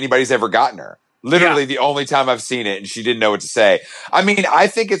time anybody's ever gotten her. Literally, the only time I've seen it, and she didn't know what to say. I mean, I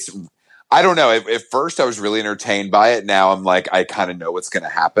think it's. I don't know. At first, I was really entertained by it. Now I'm like, I kind of know what's going to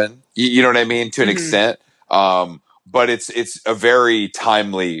happen. You know what I mean, to an extent. But it's a very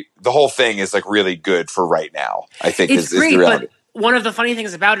timely. The whole thing is like really good for right now. I think it's is great, the reality. But one of the funny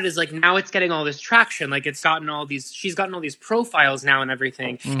things about it is like now it's getting all this traction. Like she's gotten all these profiles now and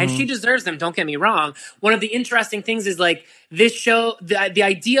everything, and she deserves them. Don't get me wrong. One of the interesting things is like this show, the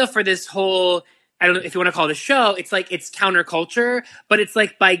idea for this whole, I don't know if you want to call it a show, it's like it's counterculture, but it's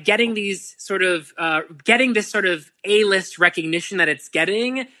like by getting these sort of getting this sort of A-list recognition that it's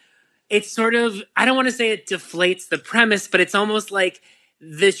getting, it's sort of, I don't want to say it deflates the premise, but it's almost like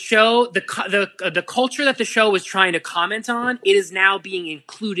the show, the culture that the show was trying to comment on, it is now being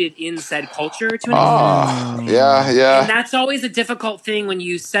included in said culture to an extent. Yeah. And that's always a difficult thing when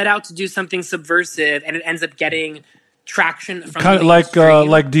you set out to do something subversive and it ends up getting traction from kind of like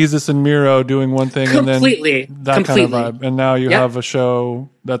Desus and Miro doing one thing completely, and then that kind of vibe. And now you have a show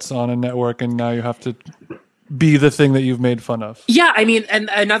that's on a network, and now you have to be the thing that you've made fun of. Yeah, I mean, and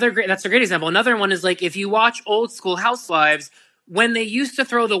that's a great example. Another one is like if you watch old school Housewives. When they used to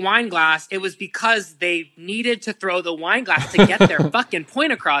throw the wine glass, it was because they needed to throw the wine glass to get their fucking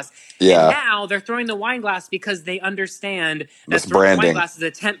point across. Yeah. And now they're throwing the wine glass because they understand that throwing branding. the wine glass is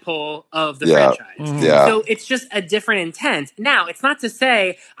a tentpole of the franchise. Yeah. So it's just a different intent. Now, it's not to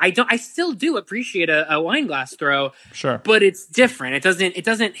say I still do appreciate a wine glass throw. Sure. But it's different. It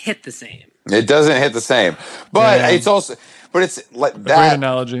doesn't hit the same. It doesn't hit the same. But it's also it's like that great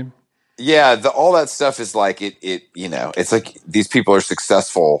analogy. Yeah, all that stuff is like it. You know, it's like these people are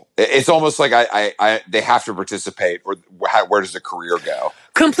successful. It's almost like they have to participate, or where does the career go?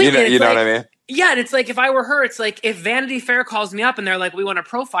 Completely, you know what I mean? Yeah, and it's like if I were her, it's like if Vanity Fair calls me up and they're like, "We want to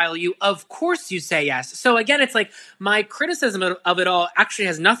profile you," of course you say yes. So again, it's like my criticism of it all actually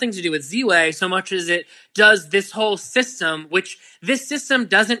has nothing to do with Z-Way so much as it does this whole system, which this system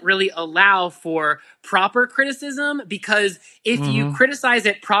doesn't really allow for proper criticism, because if you criticize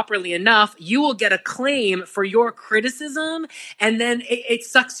it properly enough, you will get a claim for your criticism, and then it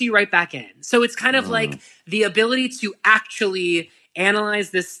sucks you right back in. So it's kind of like the ability to actually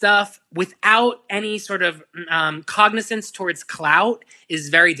analyze this stuff without any sort of cognizance towards clout is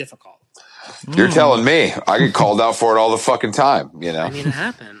very difficult. You're telling me I get called out for it all the fucking time, you know? I mean, it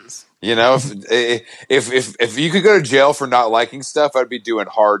happens. You know, if you could go to jail for not liking stuff, I'd be doing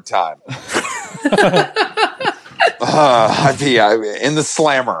hard time. I'd be in the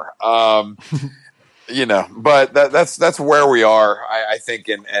slammer. You know, but that's where we are, I think,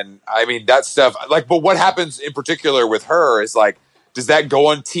 and I mean that stuff. Like, but what happens in particular with her is like, does that go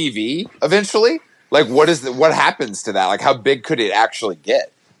on TV eventually? Like, what happens to that? Like, how big could it actually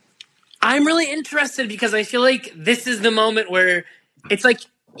get? I'm really interested because I feel like this is the moment where it's like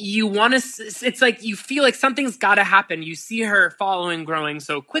you want to. It's like you feel like something's got to happen. You see her following growing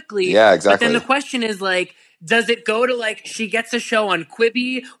so quickly. Yeah, exactly. But then the question is like, does it go to like she gets a show on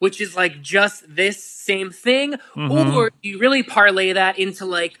Quibi, which is like just this same thing, or do you really parlay that into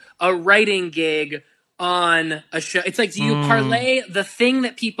like a writing gig on a show? It's like, do you parlay the thing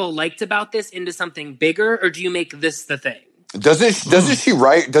that people liked about this into something bigger, or do you make this the thing? Doesn't she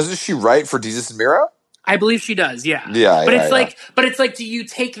write? Doesn't she write for Desus and Mero? I believe she does. Yeah. Yeah. But it's like, do you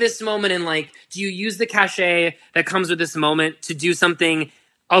take this moment and like, do you use the cachet that comes with this moment to do something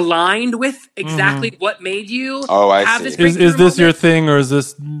aligned with exactly what made you have this breakthrough Is this moment? your thing, or is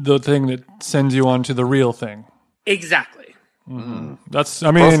this the thing that sends you on to the real thing? Exactly. That's,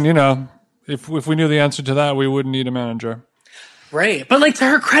 I mean, you know, if we knew the answer to that, we wouldn't need a manager. Right. But like to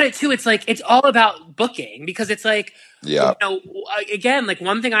her credit too, it's like, it's all about booking, because it's like, you know, again, like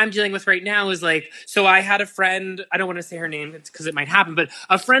one thing I'm dealing with right now is like, so I had a friend, I don't want to say her name because it might happen, but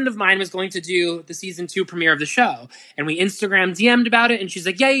a friend of mine was going to do the season 2 premiere of the show, and we Instagram DM'd about it, and she's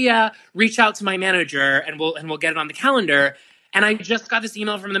like, yeah, reach out to my manager and we'll get it on the calendar. And I just got this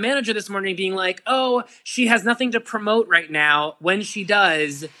email from the manager this morning being like, oh, she has nothing to promote right now. When she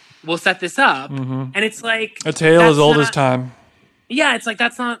does, we'll set this up. And it's like a tale as old as time. Yeah, it's like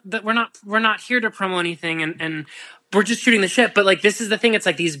that's not that we're not here to promo anything, and we're just shooting the shit. But like this is the thing. It's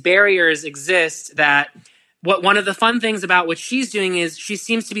like these barriers exist that. One of the fun things about what she's doing is she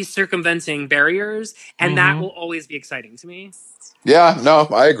seems to be circumventing barriers, and that will always be exciting to me. Yeah, no,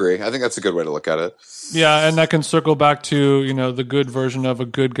 I agree. I think that's a good way to look at it. Yeah, and that can circle back to, the good version of a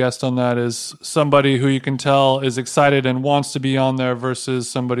good guest on that is somebody who you can tell is excited and wants to be on there versus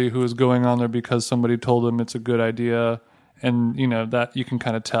somebody who is going on there because somebody told them it's a good idea, and that you can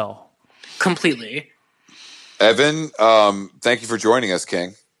kind of tell. Completely. Evan, thank you for joining us,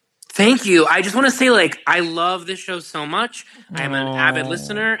 King. Thank you. I just want to say, I love this show so much. I am an avid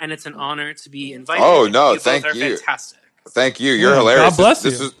listener, and it's an honor to be invited. Oh, no, thank you. Fantastic. Thank you. You're hilarious. God bless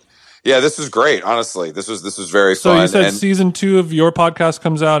you. This was great. Honestly, this was very fun. So you said season 2 of your podcast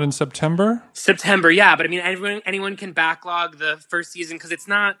comes out in September? September, yeah. But I mean, anyone can backlog the first season because it's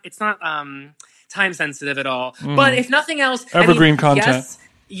not time sensitive at all. But if nothing else, evergreen content.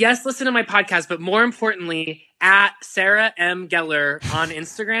 Yes, listen to my podcast, but more importantly, at Sarah M. Gellar on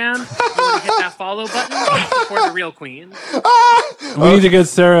Instagram, you want to hit that follow button and support a real queen. We need to get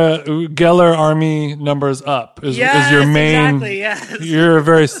Sarah Gellar Army numbers up. Is your main? Exactly, yes. You're a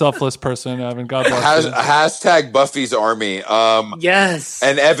very selfless person, Evan. God bless you. Hashtag Buffy's Army. Yes.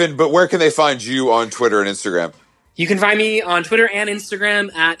 And Evan, but where can they find you on Twitter and Instagram? You can find me on Twitter and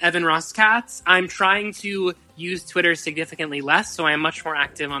Instagram at Evan Roskatz. I'm trying to use Twitter significantly less, so I am much more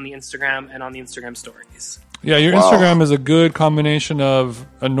active on the Instagram and on the Instagram stories. Yeah, your Instagram is a good combination of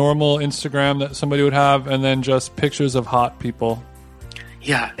a normal Instagram that somebody would have and then just pictures of hot people.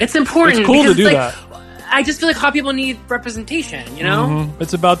 Yeah, it's important. It's cool to do that. I just feel like hot people need representation, Mm-hmm.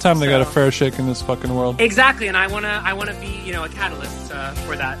 It's about time they got a fair shake in this fucking world. Exactly, and I wanna be, a catalyst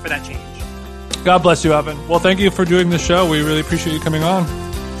for that change. God bless you, Evan. Well, thank you for doing the show. We really appreciate you coming on.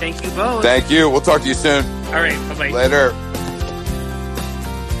 Thank you both. Thank you. We'll talk to you soon. All right. Bye-bye. Later.